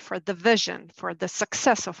strategy, for the vision, for the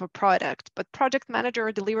success of a product. But project manager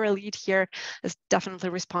or delivery lead here is definitely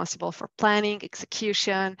responsible for planning,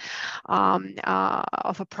 execution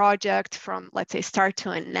of a project from, let's say, start to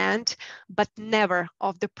an end, but never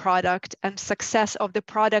of the product and success of the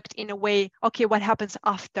product in a way, okay, what happens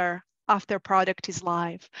after product is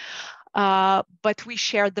live? But we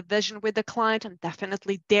share the vision with the client, and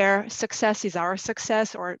definitely their success is our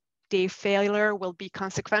success, or their failure will be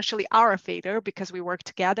consequentially our failure because we work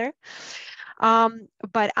together.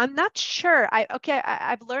 But I'm not sure.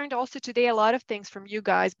 I've learned also today a lot of things from you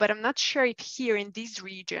guys, but I'm not sure if here in these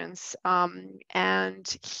regions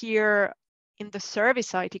and here in the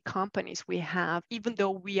service IT companies we have, even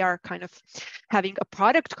though we are kind of having a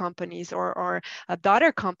product companies or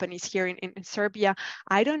daughter companies here in Serbia,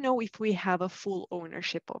 I don't know if we have a full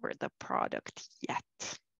ownership over the product yet.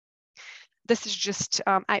 This is just,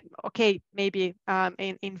 maybe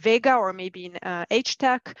in Vega or maybe in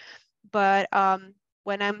HTech, but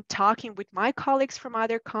when I'm talking with my colleagues from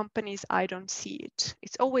other companies, I don't see it.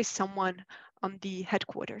 It's always someone on the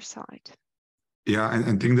headquarters side. Yeah, and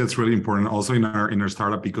I think that's really important. Also in our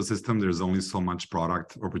startup ecosystem, there's only so much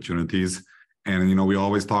product opportunities. And, you know, we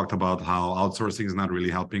always talked about how outsourcing is not really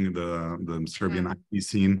helping the Serbian IT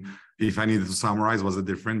scene. If I needed to summarize what's the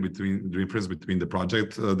difference between the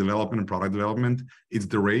project development and product development, it's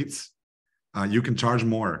the rates. You can charge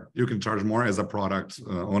more. You can charge more as a product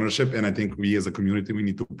ownership. And I think we as a community, we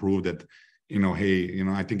need to prove that, you know, hey, you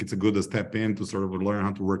know, I think it's a good step in to sort of learn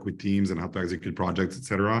how to work with teams and how to execute projects,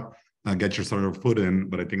 etc. Get your sort of foot in.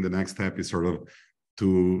 But I think the next step is sort of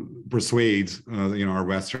to persuade, you know, our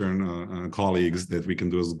Western colleagues that we can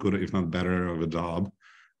do as good, if not better, of a job,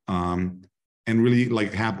 and really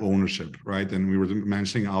like have ownership, right? And we were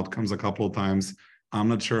mentioning outcomes a couple of times. I'm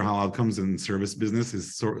not sure how outcomes in service business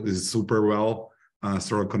is super well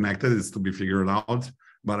sort of connected. It's to be figured out.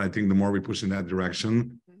 But I think the more we push in that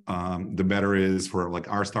direction, the better it is for like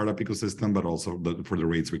our startup ecosystem, but also for the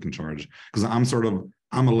rates we can charge. Because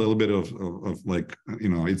I'm a little bit of like, you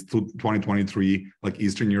know, it's 2023, like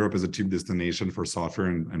Eastern Europe is a cheap destination for software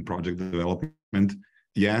and project development.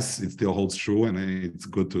 Yes, it still holds true. And it's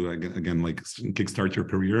good to, again, like kickstart your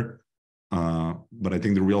career. But I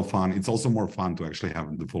think the real fun, it's also more fun to actually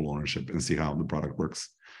have the full ownership and see how the product works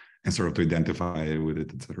and sort of to identify with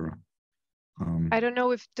it, etc. I don't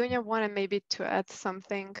know if Dunya wanted maybe to add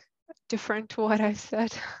something different to what I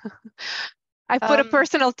said. I put a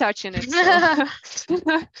personal touch in it.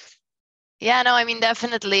 So. Yeah, no, I mean,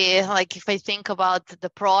 definitely, like if I think about the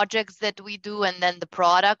projects that we do and then the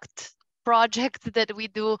project that we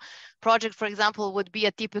do, project, for example, would be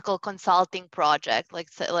a typical consulting project, like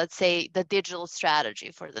let's say the digital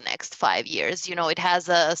strategy for the next 5 years. You know, it has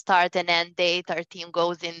a start and end date. Our team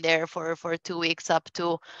goes in there for 2 weeks up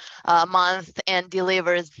to a month and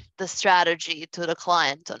delivers the strategy to the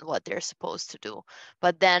client on what they're supposed to do.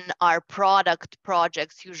 But then our product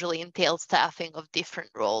projects usually entail staffing of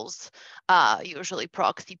different roles, usually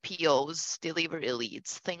proxy POs, delivery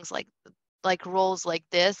leads, things like roles like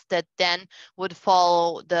this that then would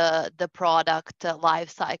follow the product life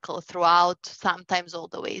cycle throughout, sometimes all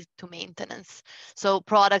the way to maintenance. So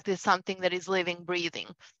product is something that is living, breathing.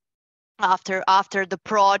 After the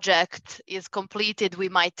project is completed, we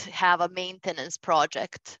might have a maintenance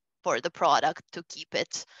project for the product to keep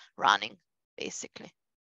it running, basically.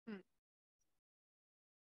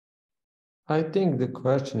 I think the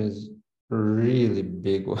question is really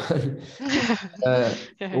big one.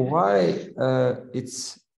 Why?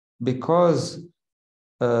 It's because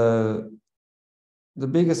the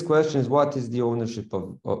biggest question is what is the ownership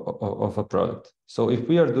of a product. So if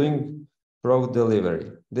we are doing product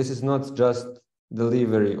delivery, this is not just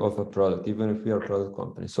delivery of a product, even if we are a product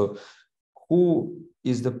company. So who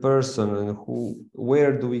is the person and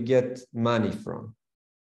where do we get money from?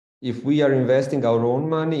 If we are investing our own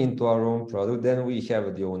money into our own product, then we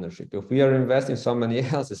have the ownership. If we are investing somebody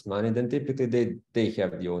else's money, then typically they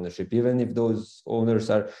have the ownership, even if those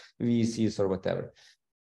owners are VCs or whatever.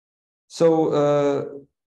 So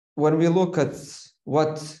when we look at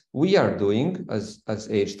what we are doing as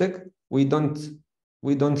HTech, we don't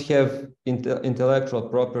have intellectual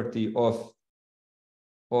property of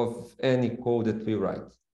any code that we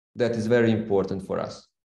write. That is very important for us,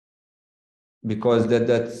 because that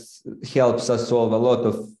helps us solve a lot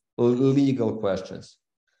of legal questions.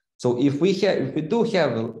 So if we do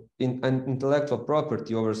have an intellectual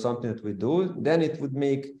property over something that we do, then it would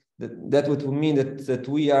make that would mean that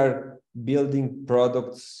we are building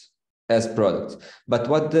products as products. But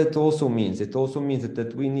what that also means, it also means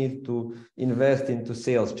that we need to invest into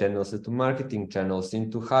sales channels, into marketing channels,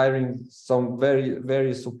 into hiring some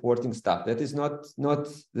very supporting staff. That is not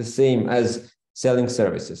the same as selling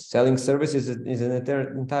services. Selling services is an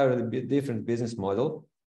entirely different business model,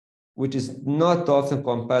 which is not often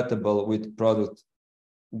compatible with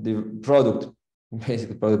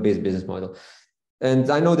basically product-based business model.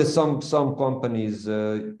 And I know that some companies,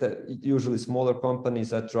 usually smaller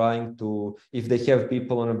companies, are trying to, if they have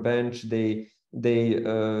people on a bench, they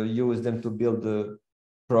use them to build the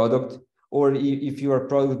product. Or if you are a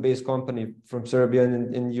product-based company from Serbia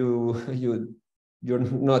and you're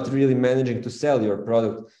not really managing to sell your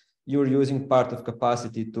product, you're using part of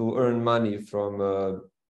capacity to earn money from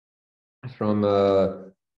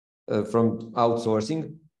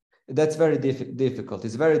outsourcing. That's very difficult.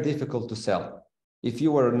 It's very difficult to sell. If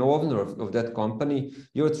you are an owner of that company,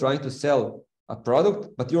 you're trying to sell a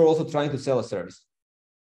product, but you're also trying to sell a service.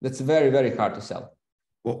 That's very hard to sell.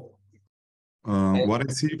 Well, what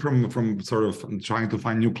I see from sort of trying to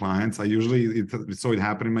find new clients, I usually, it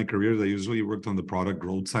happened in my career that I usually worked on the product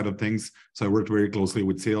growth side of things. So I worked very closely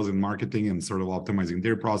with sales and marketing and sort of optimizing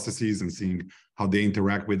their processes and seeing how they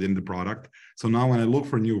interact within the product. So now when I look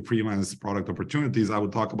for new freelance product opportunities, I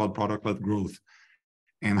would talk about product-led growth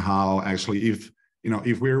and how actually if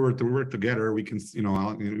we were to work together, we can sit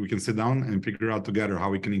down and figure out together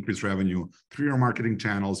how we can increase revenue through your marketing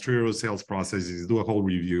channels, through your sales processes, do a whole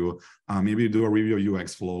review, maybe do a review of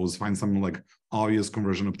UX flows, find some like obvious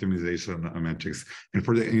conversion optimization metrics.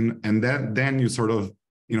 And then you sort of,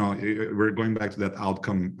 we're going back to that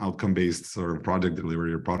outcome-based sort of project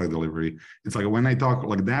delivery or product delivery. It's like when I talk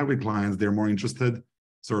like that with clients, they're more interested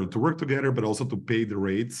sort of to work together, but also to pay the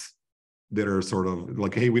rates that are sort of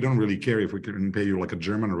like, hey, we don't really care if we can pay you like a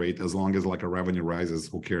German rate as long as like a revenue rises,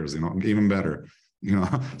 who cares, even better,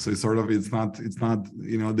 so it's not,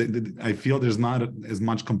 I feel there's not as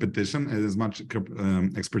much competition and as much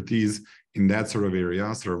expertise in that sort of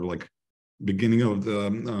area, sort of like beginning of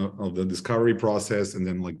the discovery process and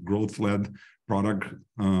then like growth-led product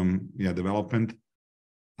development.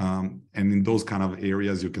 And in those kind of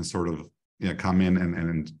areas, you can sort of come in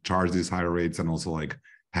and charge these higher rates and also like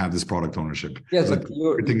have this product ownership. Yes, like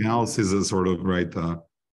everything else is a sort of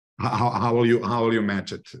how will you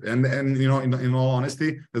match it? And in all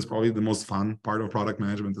honesty, that's probably the most fun part of product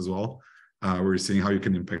management as well. We're seeing how you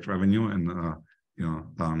can impact revenue and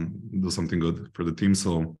do something good for the team.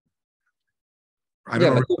 So but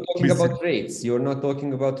you're talking about rates. You're not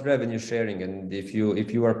talking about revenue sharing. And if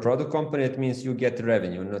you are a product company, it means you get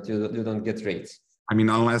revenue, you don't get rates. I mean,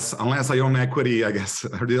 unless I own equity, I guess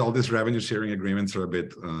all these revenue sharing agreements are a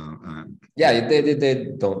bit. They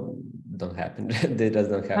don't happen. They does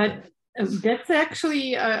not happen. But that's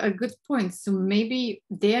actually a good point. So maybe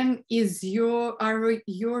then are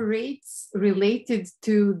your rates related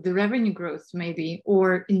to the revenue growth, maybe,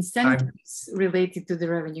 or incentives related to the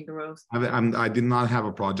revenue growth? I did not have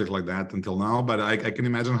a project like that until now, but I can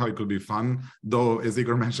imagine how it could be fun, though, as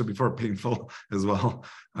Igor mentioned before, painful as well.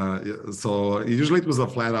 So usually it was a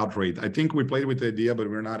flat out rate. I think we played with the idea, but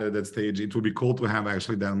we're not at that stage. It would be cool to have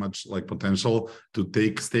actually that much like potential to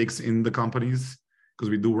take stakes in the companies, because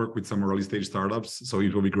we do work with some early stage startups. So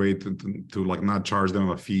it will be great to like not charge them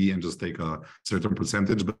a fee and just take a certain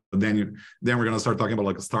percentage. But then we're going to start talking about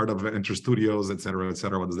like startup venture studios, et cetera, et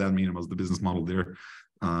cetera. What does that mean? What's the business model there?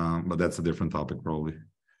 But that's a different topic probably.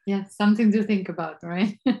 Yeah, something to think about,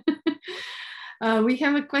 right? We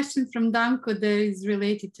have a question from Danko that is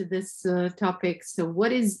related to this topic. So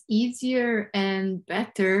what is easier and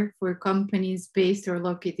better for companies based or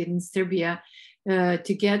located in Serbia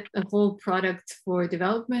to get a whole product for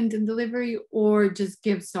development and delivery, or just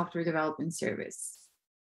give software development service?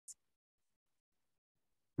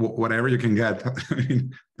 Whatever you can get,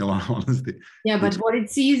 in all honesty. Yeah, but what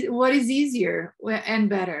is easier and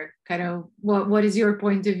better? Kind of what is your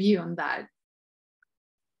point of view on that?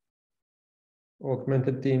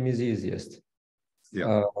 Augmented team is easiest.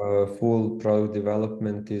 Yeah. Full product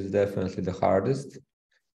development is definitely the hardest,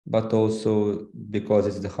 but also because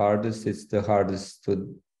it's the hardest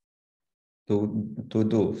to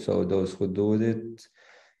do. So those who do it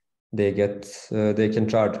they can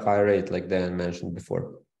charge higher rate, like Dan mentioned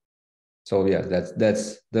before. So yeah,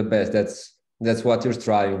 that's the best. That's what you're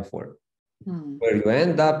striving for. Where you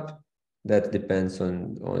end up, that depends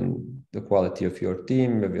on the quality of your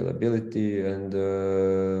team, availability, and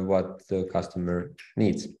what the customer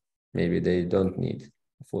needs. Maybe they don't need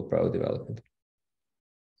full product development.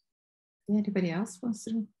 Anybody else wants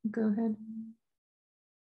to go ahead?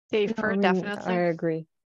 Safer, definitely. I agree.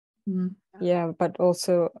 Yeah, but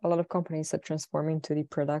also a lot of companies are transforming to the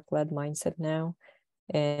product-led mindset now.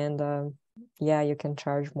 And yeah, you can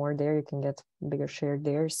charge more there, you can get a bigger share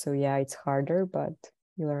there. So yeah, it's harder, but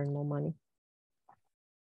you earn more money.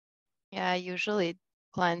 Yeah, usually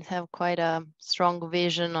clients have quite a strong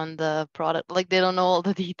vision on the product. Like they don't know all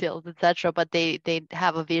the details, etc., but they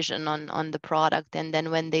have a vision on the product. And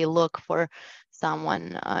then when they look for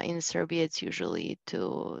someone in Serbia, it's usually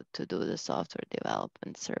to do the software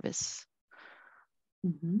development service.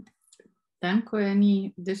 Danko,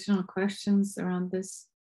 any additional questions around this?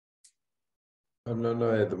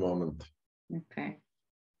 No, at the moment.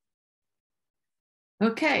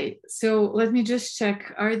 Okay, so let me just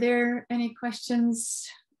check. Are there any questions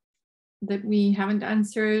that we haven't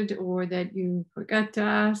answered or that you forgot to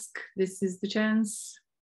ask? This is the chance.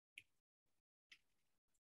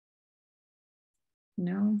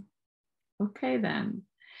 No? Okay, then.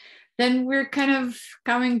 Then we're kind of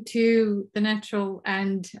coming to the natural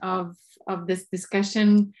end of this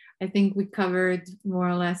discussion. I think we covered more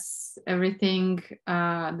or less everything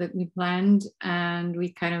that we planned, and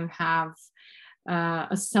we kind of have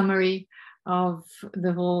a summary of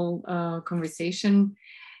the whole conversation.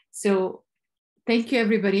 So thank you,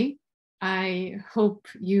 everybody. I hope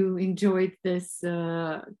you enjoyed this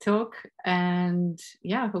talk, and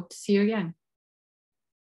yeah, hope to see you again.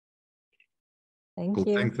 Thank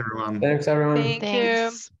you. Thanks, everyone. Thanks, everyone. Thank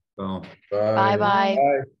you. Bye-bye.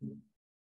 Bye.